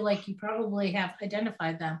I feel like you probably have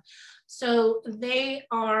identified them. So they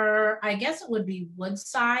are, I guess it would be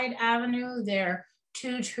Woodside Avenue. They're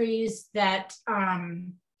 2 trees that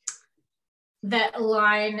that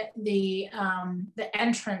line the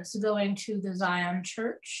entrance going to the Zion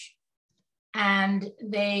Church, and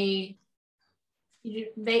they do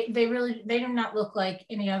not look like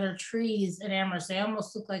any other trees in Amherst. They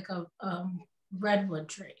almost look like a redwood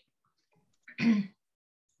tree.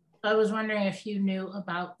 I was wondering if you knew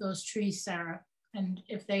about those trees, Sarah, and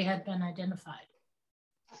if they had been identified.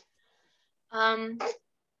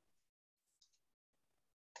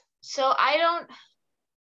 So I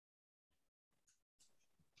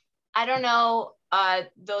don't know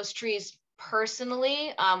those trees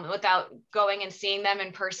personally without going and seeing them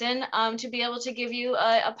in person to be able to give you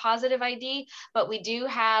a positive ID, but we do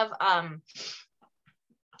have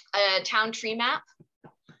a town tree map,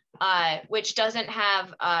 which doesn't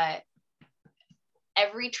have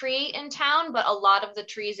every tree in town, but a lot of the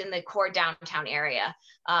trees in the core downtown area.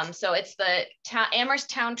 So it's the Amherst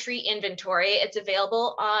Town Tree Inventory. It's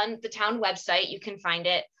available on the town website. You can find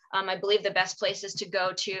it. I believe the best place is to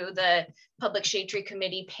go to the Public Shade Tree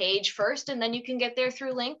Committee page first, and then you can get there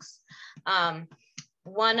through links.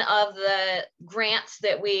 One of the grants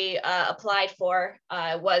that we applied for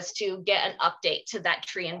was to get an update to that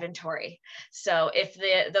tree inventory. So if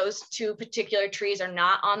those 2 particular trees are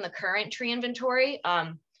not on the current tree inventory,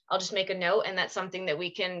 I'll just make a note, and that's something that we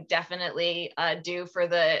can definitely do for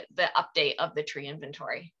the update of the tree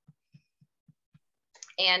inventory.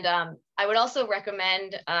 And I would also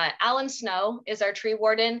recommend Alan Snow is our tree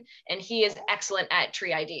warden, and he is excellent at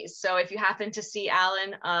tree IDs. So if you happen to see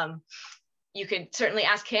Alan, you could certainly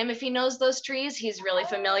ask him if he knows those trees. He's really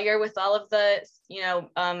familiar with all of the,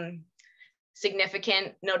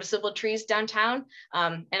 significant noticeable trees downtown.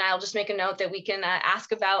 And I'll just make a note that we can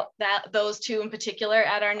ask about those 2 in particular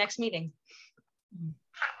at our next meeting.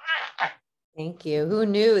 Thank you. Who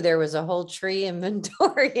knew there was a whole tree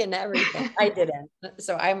inventory and everything? I didn't.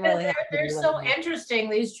 So I'm really happy. They're so interesting,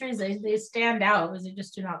 these trees. They stand out because they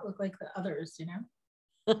just do not look like the others,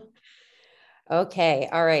 Okay.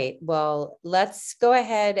 All right. Well, let's go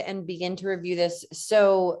ahead and begin to review this.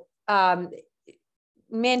 So,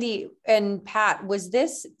 Mandy and Pat,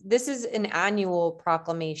 this is an annual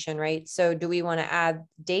proclamation, right? So do we want to add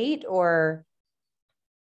date or?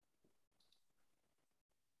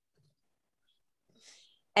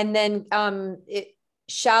 And then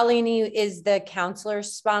Shalini is the counselor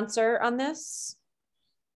sponsor on this.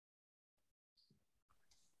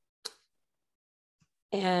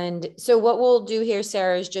 And so what we'll do here,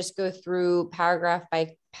 Sarah, is just go through paragraph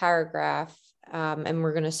by paragraph, and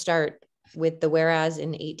we're going to start with the whereas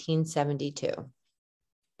in 1872.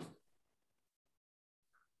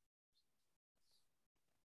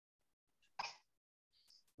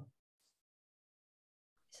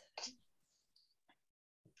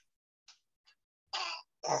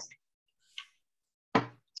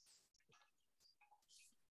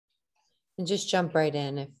 And just jump right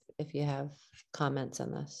in if you have comments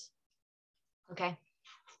on this. Okay.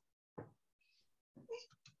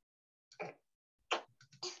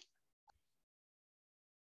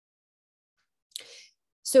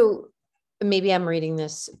 So maybe I'm reading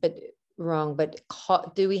this but wrong, but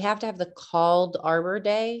do we have to have the called Arbor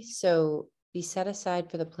Day? So be set aside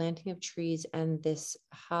for the planting of trees and this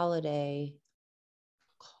holiday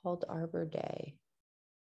called Arbor Day.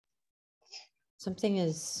 Something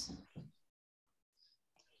is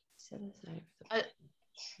set aside for the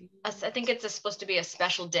I think it's supposed to be a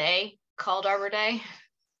special day called Arbor Day.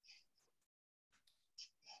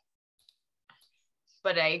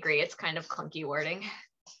 But I agree, it's kind of clunky wording.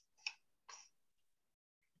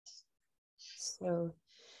 So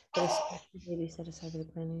the special day be set aside for the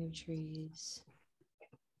planting of trees.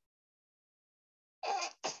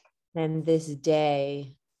 And this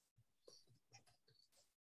day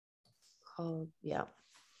called, yeah.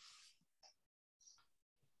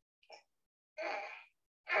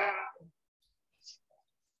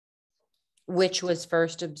 Which was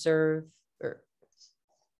first observed, or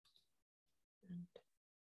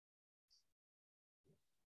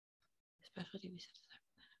specialty we set aside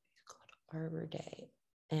called Arbor Day.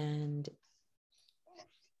 And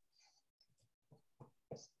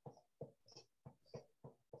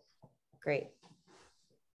great.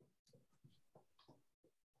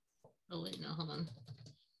 Oh wait, no, hold on.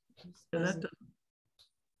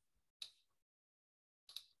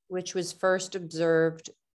 Which was first observed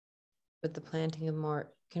with the planting of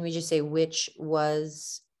more, can we just say which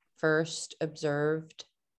was first observed?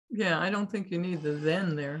 Yeah, I don't think you need the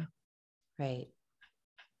then there. Right.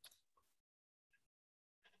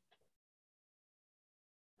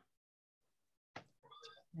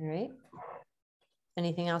 All right.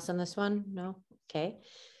 Anything else on this one? No? Okay.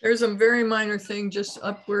 There's a very minor thing just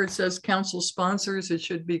up where it says council sponsors. It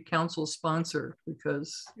should be council sponsor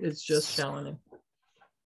because it's just Challoner.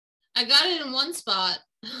 I got it in one spot.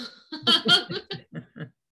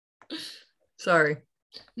 Sorry.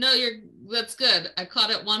 No, that's good. I caught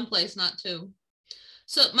it one place, not two.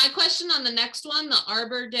 So my question on the next one, the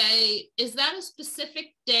Arbor Day, is that a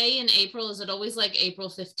specific day in April? Is it always like April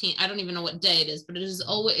 15th? I don't even know what day it is, but is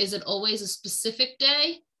it always a specific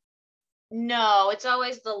day? No, it's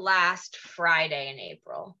always the last Friday in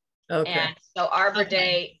April. Okay. And so Arbor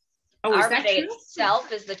Day, Arbor Day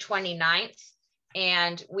itself is the 29th.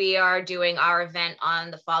 And we are doing our event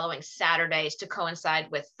on the following Saturdays to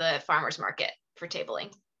coincide with the farmers market for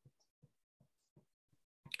tabling.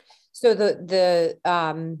 So the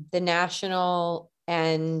national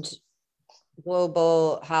and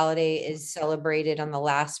global holiday is celebrated on the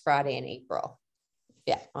last Friday in April.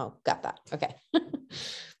 Yeah. Oh, got that. Okay.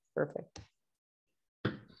 Perfect.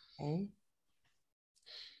 Okay.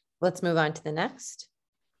 Let's move on to the next.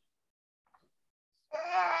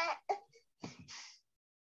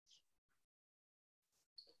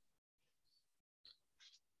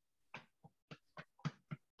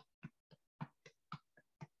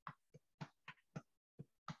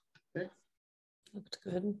 Looked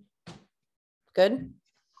good. Good.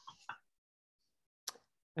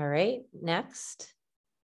 All right, next.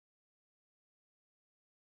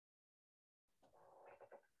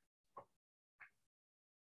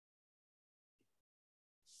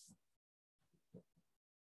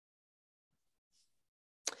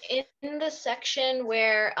 In the section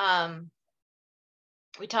where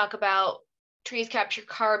we talk about trees capture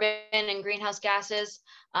carbon and greenhouse gases,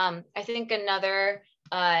 I think another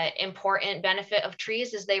important benefit of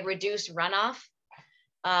trees is they reduce runoff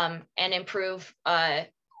and improve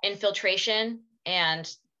infiltration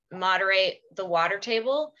and moderate the water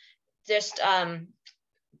table. Just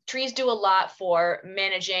trees do a lot for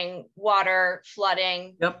managing water,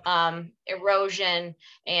 flooding, yep. Erosion,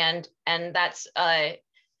 and that's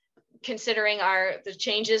considering the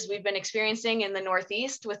changes we've been experiencing in the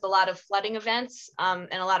Northeast with a lot of flooding events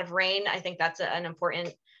and a lot of rain. I think that's an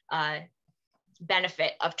important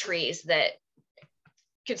benefit of trees that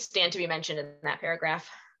could stand to be mentioned in that paragraph.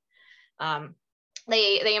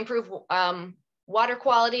 They improve water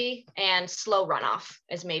quality and slow runoff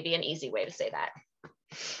is maybe an easy way to say that.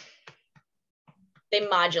 They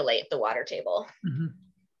modulate the water table. Mm-hmm.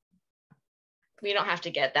 We don't have to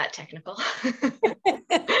get that technical.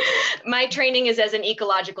 My training is as an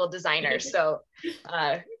ecological designer, so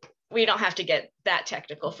we don't have to get that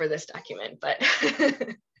technical for this document, but.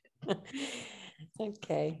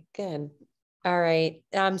 Okay, good. All right.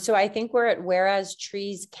 So I think we're at whereas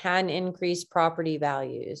trees can increase property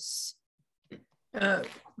values.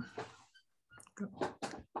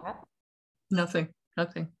 Nothing.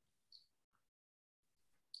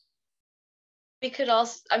 We could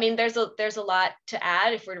also, I mean, there's a lot to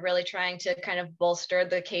add if we're really trying to kind of bolster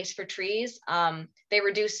the case for trees. They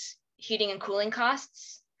reduce heating and cooling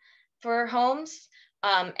costs for homes.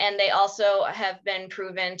 And they also have been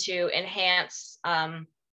proven to enhance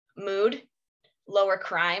mood, lower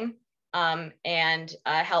crime, and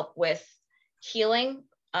help with healing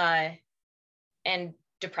and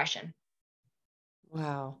depression.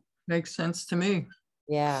 Wow. Makes sense to me.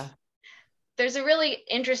 Yeah. There's a really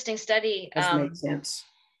interesting study makes sense.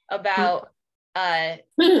 about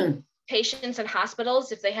patients in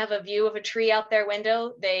hospitals. If they have a view of a tree out their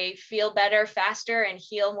window, they feel better faster and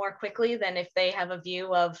heal more quickly than if they have a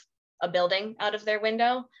view of a building out of their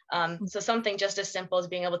window. So something just as simple as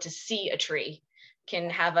being able to see a tree can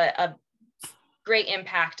have a great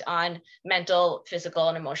impact on mental, physical,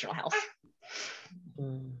 and emotional health.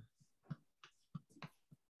 Mm.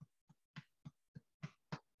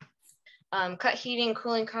 Cut heating,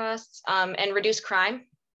 cooling costs, and reduce crime.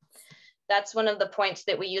 That's one of the points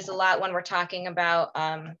that we use a lot when we're talking about,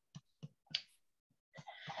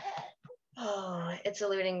 oh, it's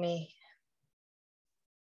eluding me.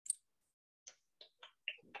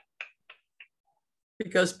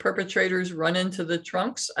 Because perpetrators run into the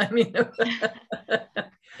trunks. I mean,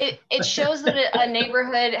 It shows that a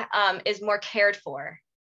neighborhood is more cared for.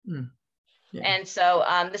 Yeah. And so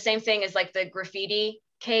the same thing is like the graffiti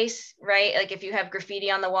case, right? Like if you have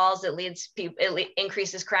graffiti on the walls, it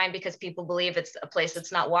increases crime because people believe it's a place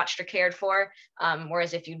that's not watched or cared for.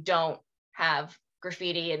 Whereas if you don't have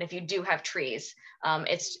graffiti and if you do have trees,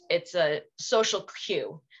 it's a social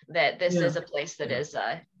cue that this is a place that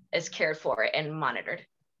is cared for and monitored.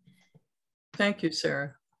 Thank you,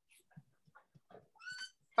 Sarah.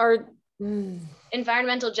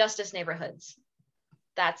 Environmental justice neighborhoods.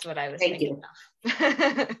 That's what I was thinking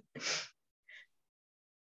of.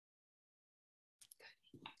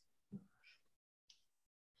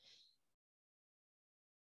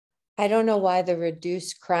 I don't know why the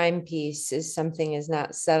reduced crime piece is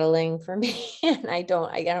not settling for me. And I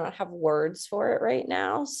don't have words for it right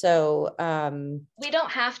now. So we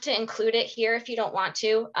don't have to include it here if you don't want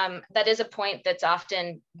to. That is a point that's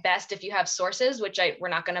often best if you have sources, which we're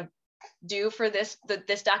not going to do for this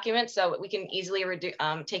document. So we can easily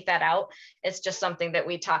take that out. It's just something that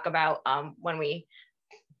we talk about when we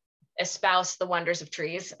espouse the wonders of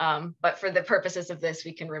trees, but for the purposes of this,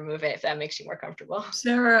 we can remove it if that makes you more comfortable.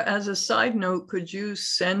 Sarah, as a side note, could you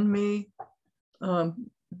send me a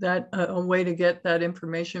way to get that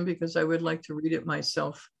information, because I would like to read it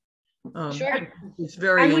myself. Sure. It's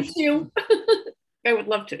very I would too. I would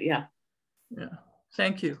love to, yeah. Yeah,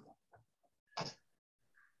 thank you.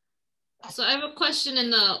 So I have a question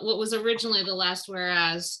in what was originally the last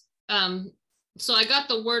whereas. So I got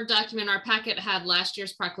the Word document. Our packet had last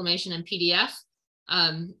year's proclamation in PDF.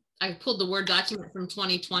 I pulled the Word document from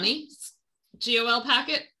 2020 GOL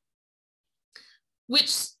packet,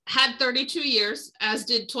 which had 32 years, as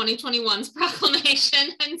did 2021's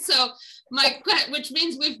proclamation. And so which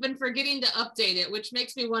means we've been forgetting to update it, which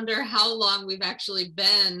makes me wonder how long we've actually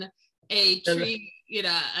been a tree,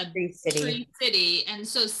 tree city. And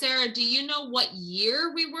so Sarah, do you know what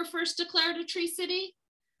year we were first declared a tree city?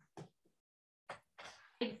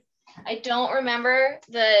 I don't remember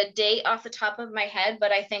the date off the top of my head,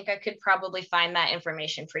 but I think I could probably find that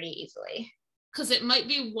information pretty easily. Because it might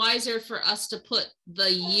be wiser for us to put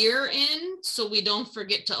the year in so we don't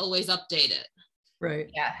forget to always update it. Right.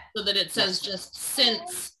 Yeah. So that it says just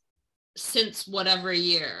since whatever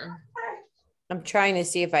year. I'm trying to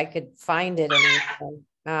see if I could find it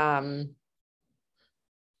anywhere.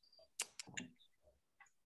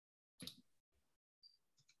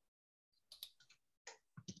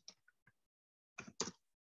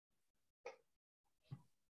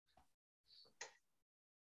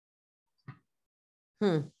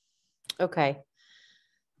 Okay.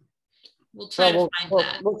 We'll try to find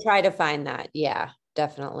that. We'll try to find that. Yeah,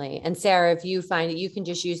 definitely. And Sarah, if you find it, you can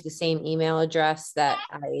just use the same email address that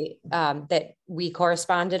that we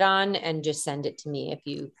corresponded on and just send it to me if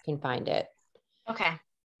you can find it. Okay.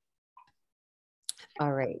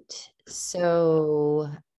 All right. So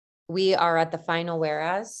we are at the final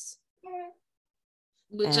whereas.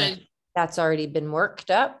 Which that's already been worked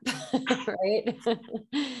up, right?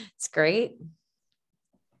 It's great.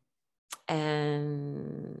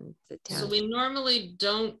 And so we normally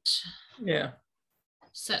don't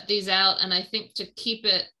set these out, and I think to keep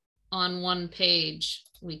it on one page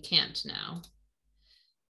we can't now.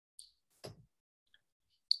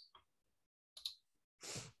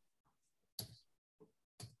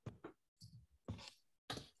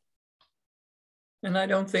 And I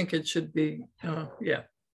don't think it should be yeah.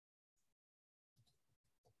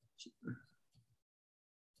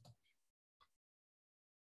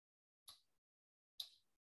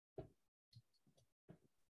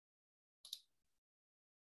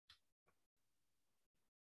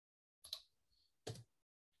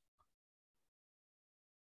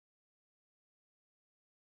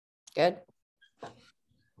 Good.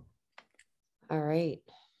 All right.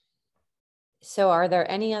 So are there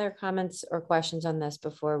any other comments or questions on this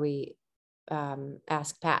before we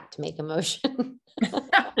ask Pat to make a motion?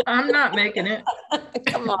 I'm not making it.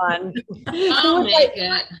 Come on. I'll make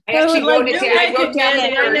it. I actually wrote it down. I wrote down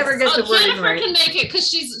I never get the wording Jennifer right. can make it because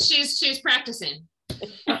she's practicing.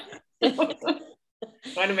 Want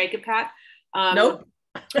to make it, Pat? Nope.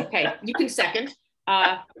 Okay, you can second.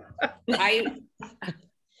 I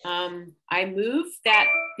move that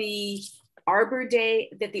the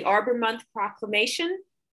Arbor Month proclamation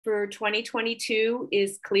for 2022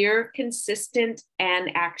 is clear, consistent, and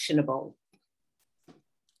actionable.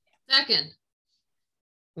 Second.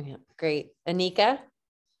 Yeah, great. Anika?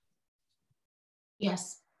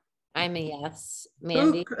 Yes. I'm a yes.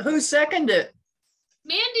 Mandy? Who seconded it?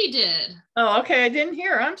 Mandy did. Oh, okay. I didn't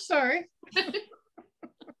hear. I'm sorry. I'm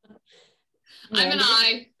an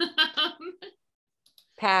I.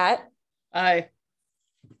 Pat? Aye.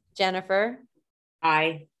 Jennifer?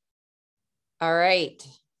 Aye. All right.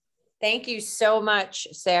 Thank you so much,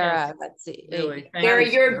 Sarah. Yes, Let's see. really. Thank Sarah,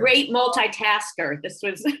 you, you're a Sarah. great multitasker. This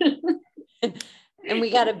was, And we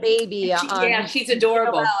got a baby on. yeah, she's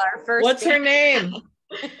adorable. Our first What's her baby. name?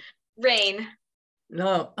 Rain.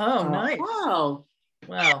 No. Oh, nice. Oh,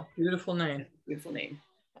 Wow. Beautiful name. beautiful name.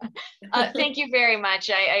 Thank you very much.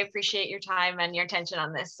 I appreciate your time and your attention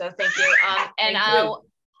on this. So thank you. And Thank you.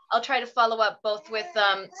 I'll try to follow up both with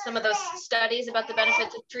some of those studies about the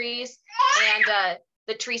benefits of trees and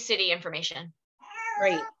the Tree City information.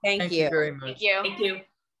 Great. Thank Thank you. you very much. Thank you. Thank you.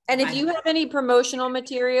 And if Bye. you have any promotional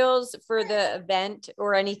materials for the event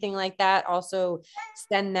or anything like that, also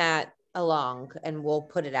send that along and we'll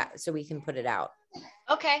put it out so we can put it out.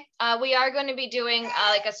 Okay, we are going to be doing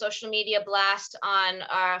like a social media blast on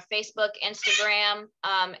our Facebook, Instagram,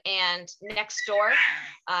 and Nextdoor.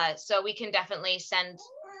 So we can definitely send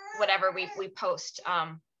whatever we post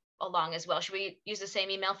along as well. Should we use the same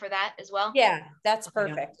email for that as well? Yeah, that's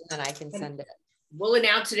perfect. And then I can send it. We'll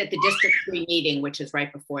announce it at the District 3 meeting, which is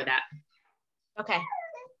right before that. Okay.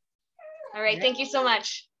 All right, thank you so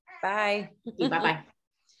much. Bye. Bye-bye.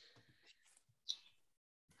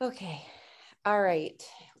 Okay. All right.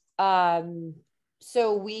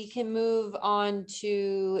 So we can move on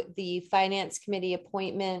to the Finance Committee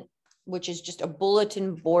appointment, which is just a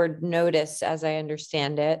bulletin board notice, as I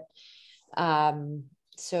understand it.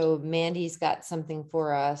 So Mandy's got something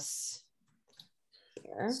for us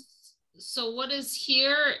here. So what is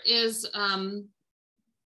here is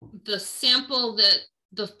the sample that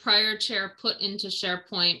the prior chair put into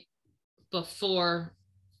SharePoint before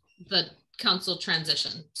the council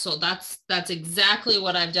transition. So that's exactly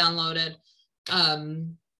what I've downloaded.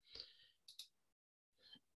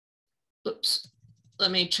 Oops,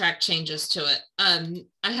 let me track changes to it.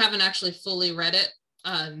 I haven't actually fully read it,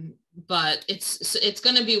 but it's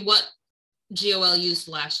going to be what GOL used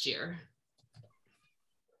last year.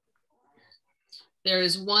 There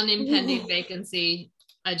is one impending vacancy.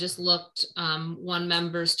 I just looked, one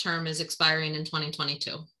member's term is expiring in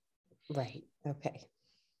 2022. Right. Okay.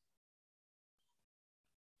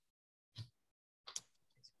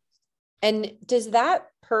 And does that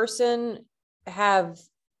person have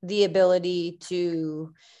the ability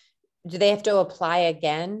to, do they have to apply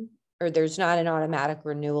again? Or there's not an automatic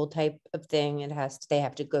renewal type of thing? They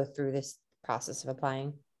have to go through this process of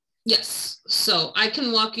applying? Yes, so I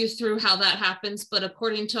can walk you through how that happens, but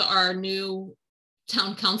according to our new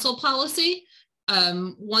town council policy,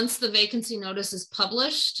 once the vacancy notice is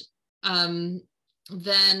published,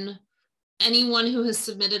 then anyone who has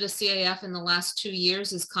submitted a CAF in the last 2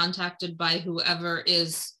 years is contacted by whoever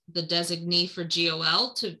is the designee for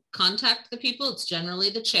GOL to contact the people. It's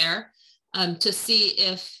generally the chair, to see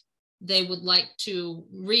if they would like to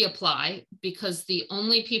reapply, because the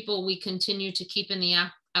only people we continue to keep in the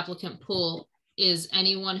applicant pool is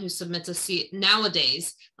anyone who submits a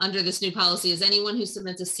nowadays under this new policy is anyone who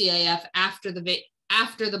submits a CAF after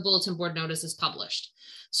the bulletin board notice is published.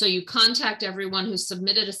 So you contact everyone who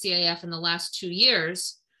submitted a CAF in the last 2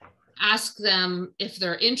 years, ask them if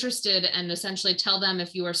they're interested, and essentially tell them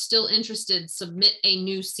if you are still interested, submit a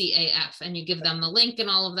new CAF, and you give them the link and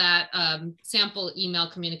all of that. Sample email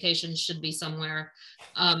communications should be somewhere.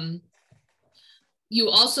 You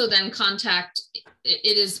also then contact,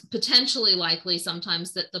 it is potentially likely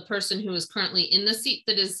sometimes that the person who is currently in the seat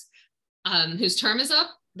that is, whose term is up,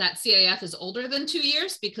 that CAF is older than 2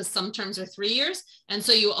 years, because some terms are 3 years. And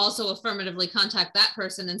so you also affirmatively contact that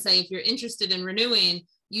person and say, if you're interested in renewing,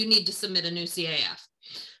 you need to submit a new CAF.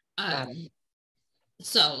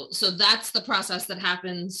 So that's the process that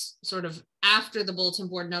happens sort of after the bulletin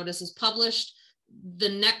board notice is published. The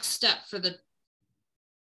next step for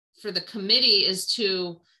the committee is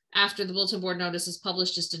to, after the bulletin board notice is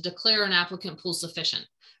published, is to declare an applicant pool sufficient,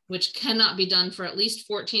 which cannot be done for at least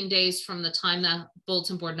 14 days from the time the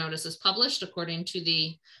bulletin board notice is published, according to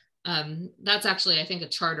the, that's actually, I think, a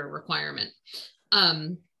charter requirement.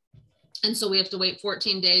 And so we have to wait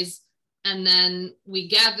 14 days, and then we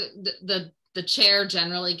gather, the chair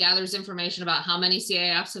generally gathers information about how many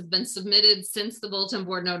CAFs have been submitted since the bulletin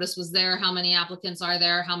board notice was there, how many applicants are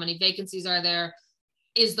there, how many vacancies are there,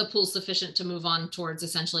 is the pool sufficient to move on towards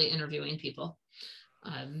essentially interviewing people.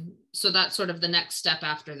 So that's sort of the next step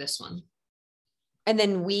after this one. And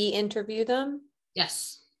then we interview them?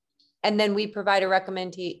 Yes. And then we provide a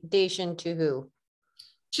recommendation to who?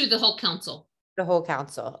 To the whole council. The whole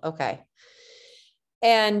council. Okay.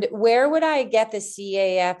 And where would I get the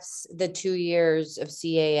CAFs, the 2 years of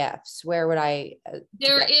CAFs? Where would I?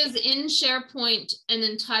 There is in SharePoint an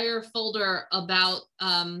entire folder about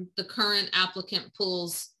the current applicant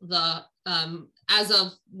pools, the as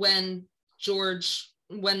of when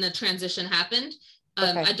the transition happened.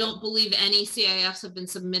 Okay. I don't believe any CIFs have been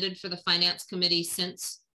submitted for the finance committee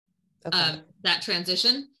since that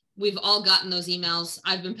transition. We've all gotten those emails.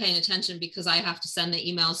 I've been paying attention because I have to send the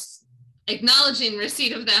emails acknowledging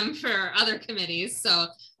receipt of them for other committees. So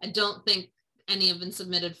I don't think any have been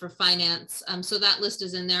submitted for finance. So that list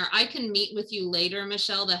is in there. I can meet with you later,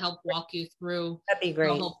 Michelle, to help walk you through That'd be great.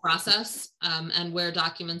 the whole process, and where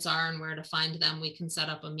documents are and where to find them. We can set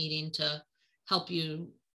up a meeting to help you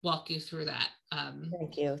walk you through that.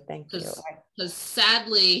 Thank you. Thank you. Because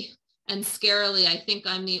sadly and scarily, I think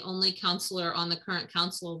I'm the only counselor on the current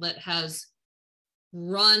council that has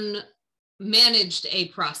managed a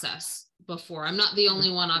process before. I'm not the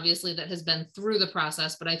only one, obviously, that has been through the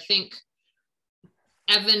process, but I think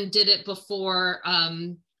Evan did it before,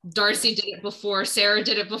 Darcy did it before, Sarah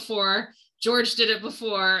did it before, George did it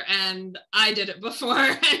before, and I did it before.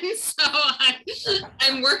 And so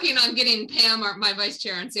I'm working on getting Pam, my vice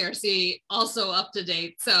chair on CRC, also up to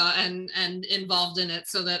date, so and involved in it,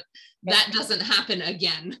 so that that doesn't happen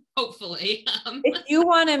again, hopefully. If you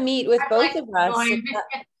want to meet with both of us,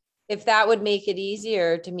 if that would make it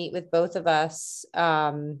easier to meet with both of us,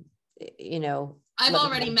 you know. I've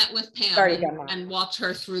already met with Pam and walked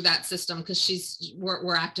her through that system, because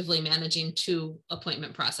we're actively managing 2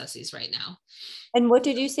 appointment processes right now. And what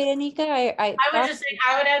did you say, Anika? I was just saying,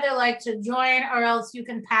 I would either like to join, or else you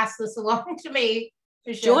can pass this along to me.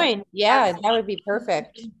 Join, yeah, that would be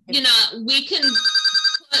perfect. You know, we can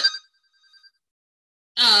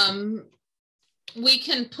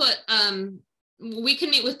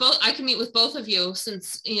meet with both. I can meet with both of you,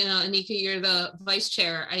 since, you know, Anika, you're the vice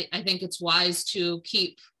chair. I think it's wise to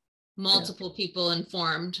keep multiple people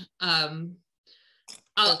informed. I'll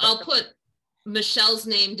put Michelle's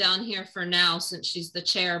name down here for now, since she's the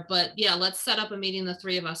chair, but yeah, let's set up a meeting, the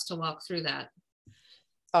 3 of us, to walk through that.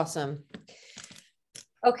 Awesome.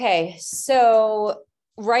 Okay, so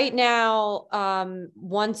right now,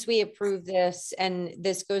 once we approve this and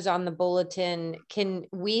this goes on the bulletin, can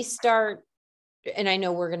we start? And I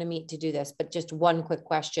know we're going to meet to do this, but just one quick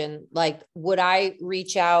question. Like, would I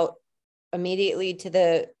reach out immediately to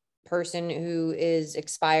the person who is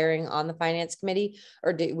expiring on the finance committee,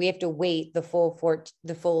 or do we have to wait the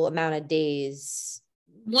full amount of days?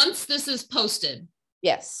 Once this is posted.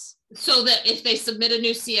 Yes. So that if they submit a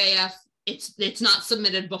new CAF, it's not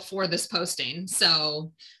submitted before this posting.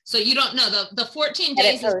 So you don't know, the 14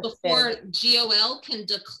 days is before GOL can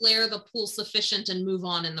declare the pool sufficient and move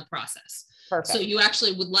on in the process. Perfect. So you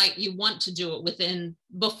actually you want to do it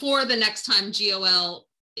before the next time GOL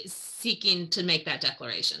is seeking to make that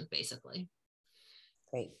declaration, basically.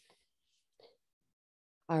 Great.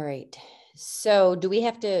 All right. So do we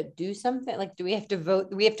have to do something? Like, do we have to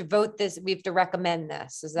vote? We have to vote this. We have to recommend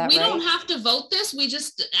this. Is that right? We don't have to vote this. We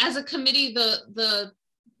just, as a committee, the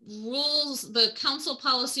rules, the council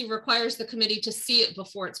policy requires the committee to see it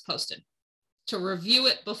before it's posted, to review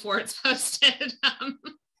it before it's posted.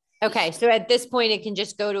 Okay, so at this point, it can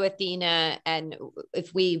just go to Athena, and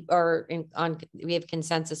if we are we have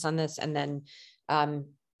consensus on this, and then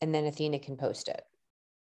Athena can post it.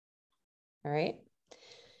 All right.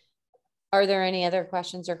 Are there any other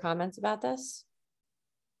questions or comments about this?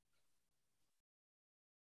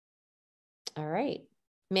 All right,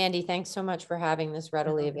 Mandy, thanks so much for having this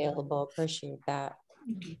readily available. Appreciate that.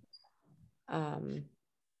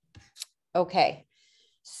 Okay,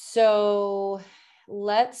 so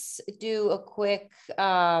let's do a quick,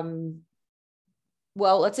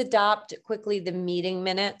 let's adopt quickly the meeting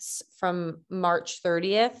minutes from March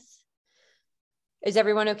 30th. Is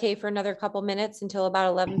everyone okay for another couple minutes until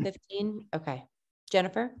about 11:15? Okay,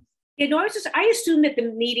 Jennifer? Yeah, no, I assume that the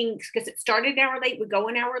meeting, because it started an hour late, would go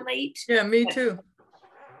an hour late. Yeah, me too.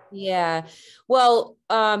 Yeah, well,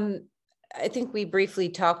 I think we briefly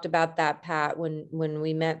talked about that, Pat, when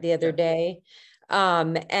we met the other day.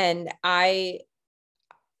 And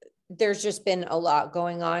there's just been a lot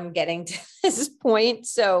going on getting to this point.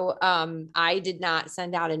 So I did not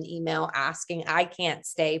send out an email asking. I can't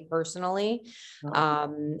stay personally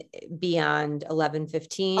beyond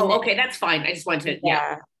 11:15. Oh, okay, that's fine. I just wanted to,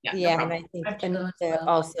 yeah. No, and I think Anita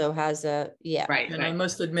also has Right. And I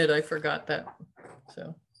must admit, I forgot that,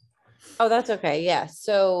 so. Oh, that's okay, yeah.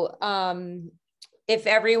 So if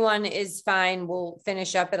everyone is fine, we'll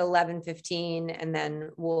finish up at 11:15, and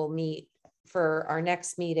then we'll meet for our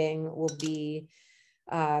next meeting. Will be,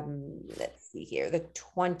 let's see here, the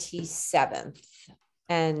 27th.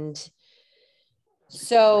 And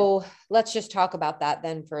so let's just talk about that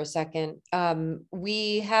then for a second.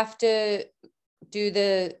 We have to do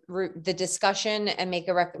the discussion and make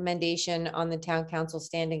a recommendation on the town council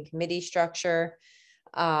standing committee structure.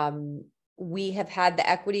 We have had the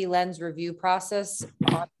equity lens review process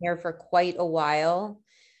on here for quite a while.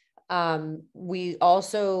 I'd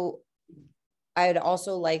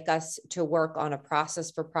also like us to work on a process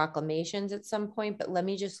for proclamations at some point, but let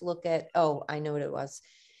me just look at, oh, I know what it was.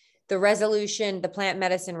 The resolution, the plant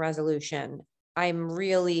medicine resolution. I'm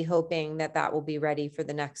really hoping that that will be ready for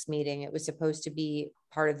the next meeting. It was supposed to be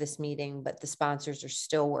part of this meeting, but the sponsors are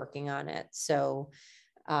still working on it. So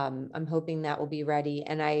I'm hoping that will be ready,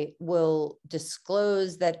 and I will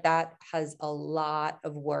disclose that that has a lot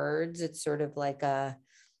of words. It's sort of like a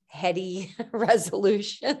heady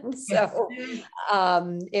resolution. So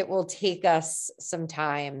it will take us some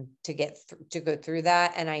time to go through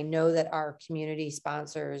that. And I know that our community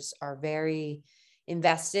sponsors are very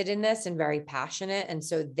invested in this and very passionate. And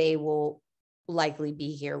so they will likely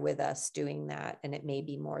be here with us doing that. And it may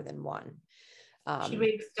be more than one. Should we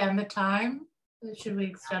extend the time? Should we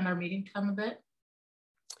extend our meeting time a bit?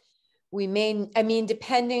 We may, I mean,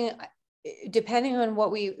 depending on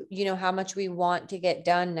what we, how much we want to get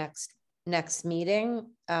done next meeting,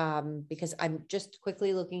 because I'm just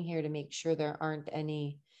quickly looking here to make sure there aren't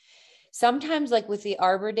any. Sometimes, like with the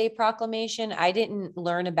Arbor Day proclamation, I didn't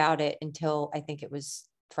learn about it until I think it was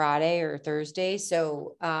Friday or Thursday.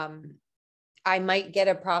 So I might get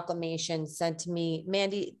a proclamation sent to me.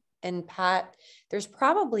 Mandy and Pat, there's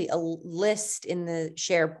probably a list in the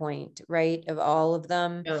SharePoint, right, of all of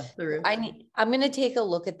them. Yeah, there is. I'm going to take a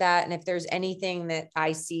look at that. And if there's anything that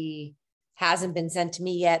I see hasn't been sent to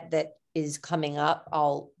me yet that is coming up,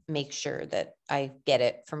 I'll make sure that I get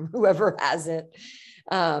it from whoever has it.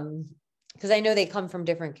 Because I know they come from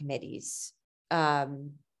different committees. May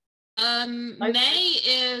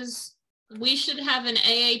is, we should have an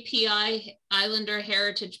AAPI Islander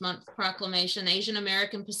Heritage Month proclamation, Asian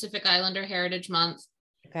American Pacific Islander Heritage Month,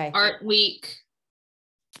 Okay. Art Week,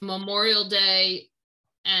 Memorial Day,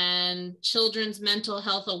 and Children's Mental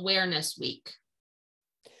Health Awareness Week.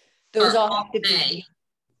 Those are all have to May. be,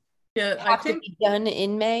 Yeah, I have to think be done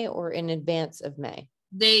in May or in advance of May.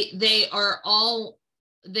 They are all,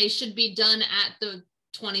 they should be done at the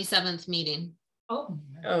 27th meeting. Oh,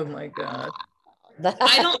 oh my God.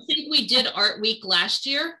 I don't think we did Art Week last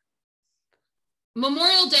year.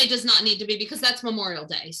 Memorial Day does not need to be, because that's Memorial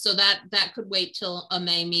Day. So that could wait till a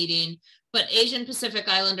May meeting. But Asian Pacific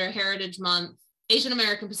Islander Heritage Month, Asian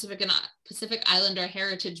American Pacific and Pacific Islander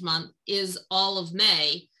Heritage Month is all of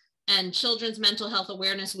May. And Children's Mental Health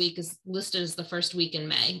Awareness Week is listed as the first week in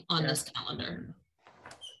May on this calendar.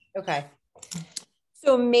 Okay.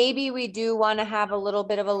 So maybe we do want to have a little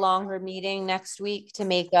bit of a longer meeting next week to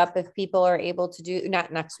make up if people are able to do,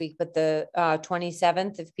 not next week, but the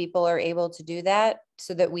 27th, if people are able to do that,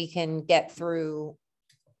 so that we can get through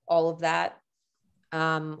all of that.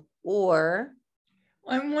 Or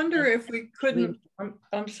I wonder if we couldn't,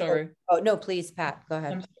 I'm sorry. Oh, no, please, Pat, go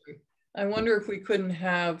ahead. I'm sorry. I wonder if we couldn't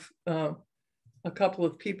have a couple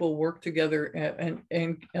of people work together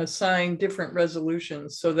and assign different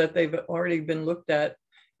resolutions so that they've already been looked at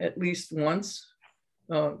least once.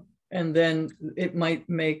 And then it might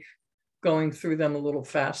make going through them a little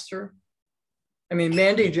faster. I mean,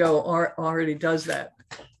 Mandy Jo already does that,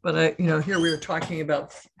 but here we were talking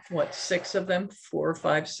about what, 6 of them, 4 or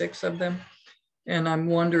 5, 6 of them. And I'm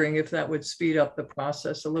wondering if that would speed up the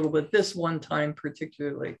process a little bit, this one time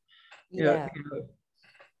particularly. Yeah.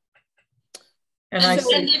 And I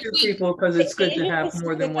say 2 people because it's good to have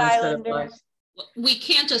more than one set of eyes. We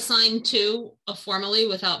can't assign 2 formally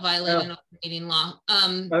without violating open meeting law.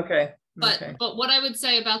 Okay. But what I would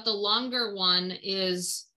say about the longer one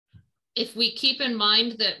is, if we keep in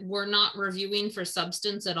mind that we're not reviewing for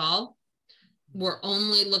substance at all, we're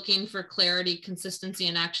only looking for clarity, consistency,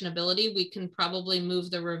 and actionability, we can probably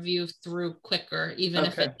move the review through quicker, even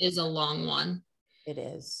if it is a long one. It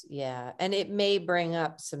is, yeah. And it may bring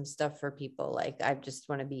up some stuff for people. Like, I just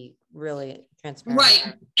want to be really transparent.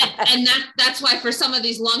 Right. And that's why for some of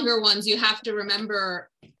these longer ones, you have to remember,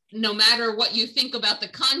 no matter what you think about the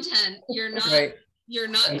content, you're not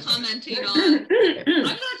commenting on, I'm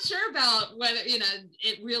not sure about whether,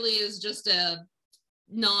 it really is just a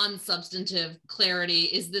non-substantive clarity.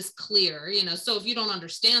 Is this clear? So if you don't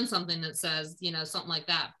understand something that says, something like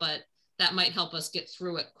that, but that might help us get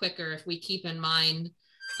through it quicker if we keep in mind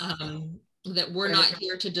that we're not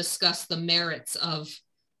here to discuss the merits of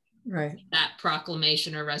that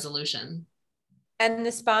proclamation or resolution. And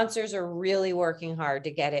the sponsors are really working hard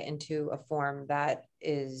to get it into a form that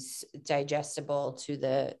is digestible to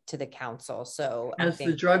the council. So as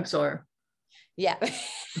the drugs are. Yeah.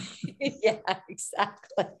 Yeah,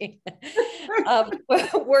 exactly.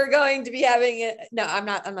 We're going to be having it. No, I'm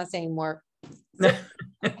not saying more.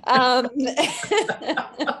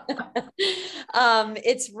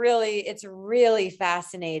 It's really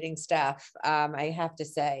fascinating stuff. I have to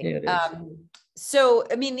say. Yeah, it is. So,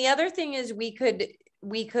 I mean, the other thing is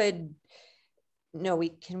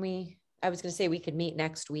I was going to say we could meet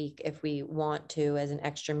next week if we want to as an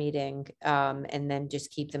extra meeting, and then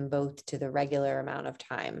just keep them both to the regular amount of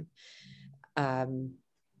time. How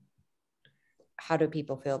do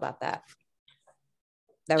people feel about that?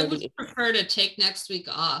 That I would would be prefer to take next week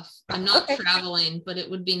off. I'm not Okay. traveling, but it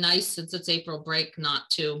would be nice since it's April break not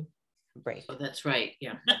to. great. Oh, that's right.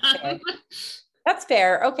 Yeah. Okay. That's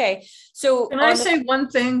fair. Okay. So Can I say one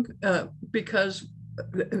thing? Because,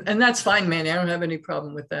 and that's fine, Manny, I don't have any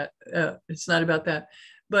problem with that. It's not about that.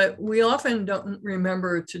 But we often don't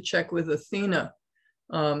remember to check with Athena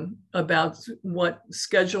about what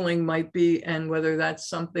scheduling might be and whether that's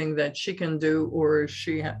something that she can do or is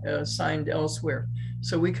she assigned elsewhere.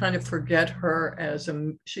 So we kind of forget her as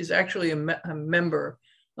she's actually a member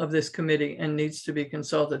of this committee and needs to be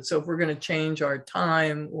consulted. So if we're going to change our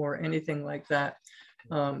time or anything like that,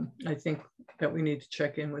 I think that we need to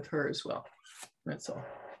check in with her as well. That's all.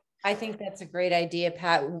 I think that's a great idea,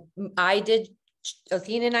 Pat.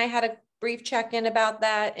 Athena and I had a brief check-in about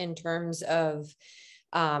that in terms of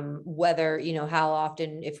whether, how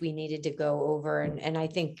often, if we needed to go over. And I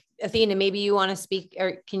think, Athena, maybe you want to speak,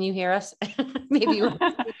 or can you hear us? Maybe you want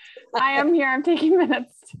to speak. I am here. I'm taking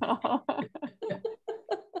minutes still.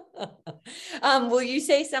 Will you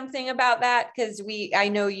say something about that? Because I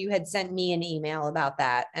know you had sent me an email about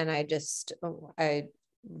that, and I'd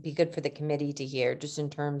be good for the committee to hear, just in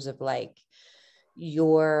terms of like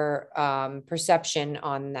your perception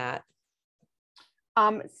on that.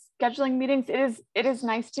 Scheduling meetings, it is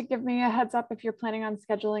nice to give me a heads up if you're planning on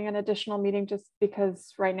scheduling an additional meeting, just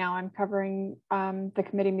because right now I'm covering the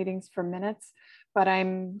committee meetings for minutes, but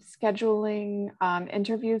I'm scheduling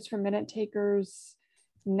interviews for minute takers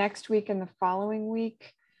next week and the following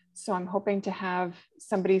week. So I'm hoping to have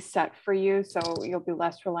somebody set for you, so you'll be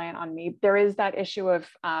less reliant on me. There is that issue of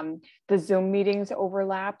the Zoom meetings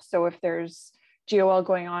overlap. So if there's GOL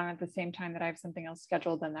going on at the same time that I have something else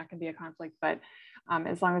scheduled, then that can be a conflict. But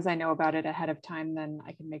as long as I know about it ahead of time, then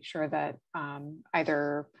I can make sure that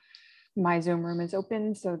either my Zoom room is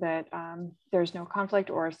open so that there's no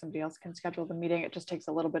conflict, or somebody else can schedule the meeting. It just takes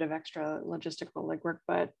a little bit of extra logistical legwork,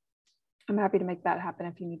 but I'm happy to make that happen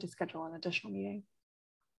if you need to schedule an additional meeting.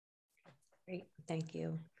 Great, thank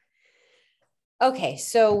you. Okay,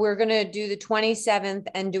 so we're gonna do the 27th,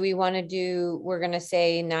 and do we want to do, we're gonna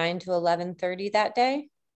say 9 to 11:30 that day?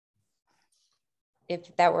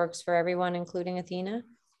 If that works for everyone, including Athena?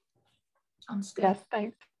 Sounds good. Yes,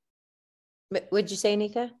 thanks. Would you say,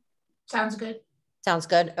 Nika? Sounds good. Sounds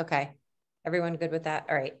good. Okay. Everyone good with that?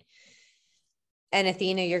 All right. And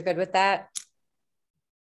Athena, you're good with that?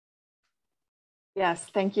 Yes,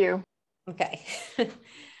 thank you. Okay.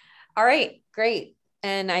 All right, great.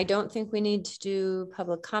 And I don't think we need to do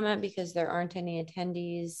public comment because there aren't any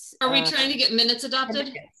attendees. Are we trying to get minutes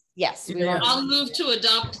adopted? Yes, we Yeah. want I'll move to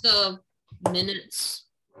adopt the minutes.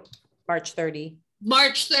 March 30.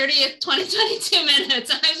 March 30th, 2022 minutes.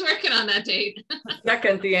 I was working on that date.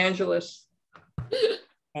 Second, DeAngelis.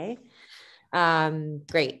 Okay.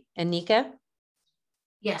 Great. And Nika?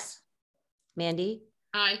 Yes. Mandy?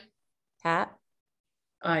 Aye. Pat?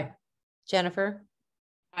 Aye. Jennifer?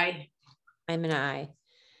 Aye. I'm an aye.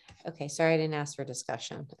 Okay, sorry I didn't ask for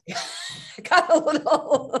discussion. I got a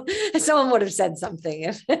little, someone would have said something.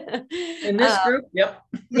 In this group, yep.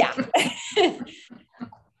 Yeah.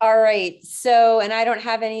 All right, so, and I don't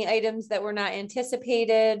have any items that were not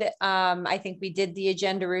anticipated. I think we did the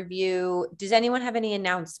agenda review. Does anyone have any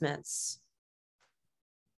announcements?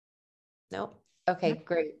 No? Okay,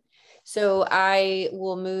 great. So I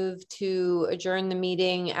will move to adjourn the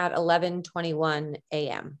meeting at 11:21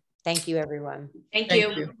 a.m. Thank you, everyone. Thank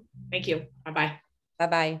you. Thank you. Bye-bye.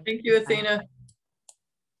 Bye-bye. Thank you, Athena.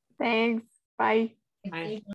 Thanks. Bye. Bye.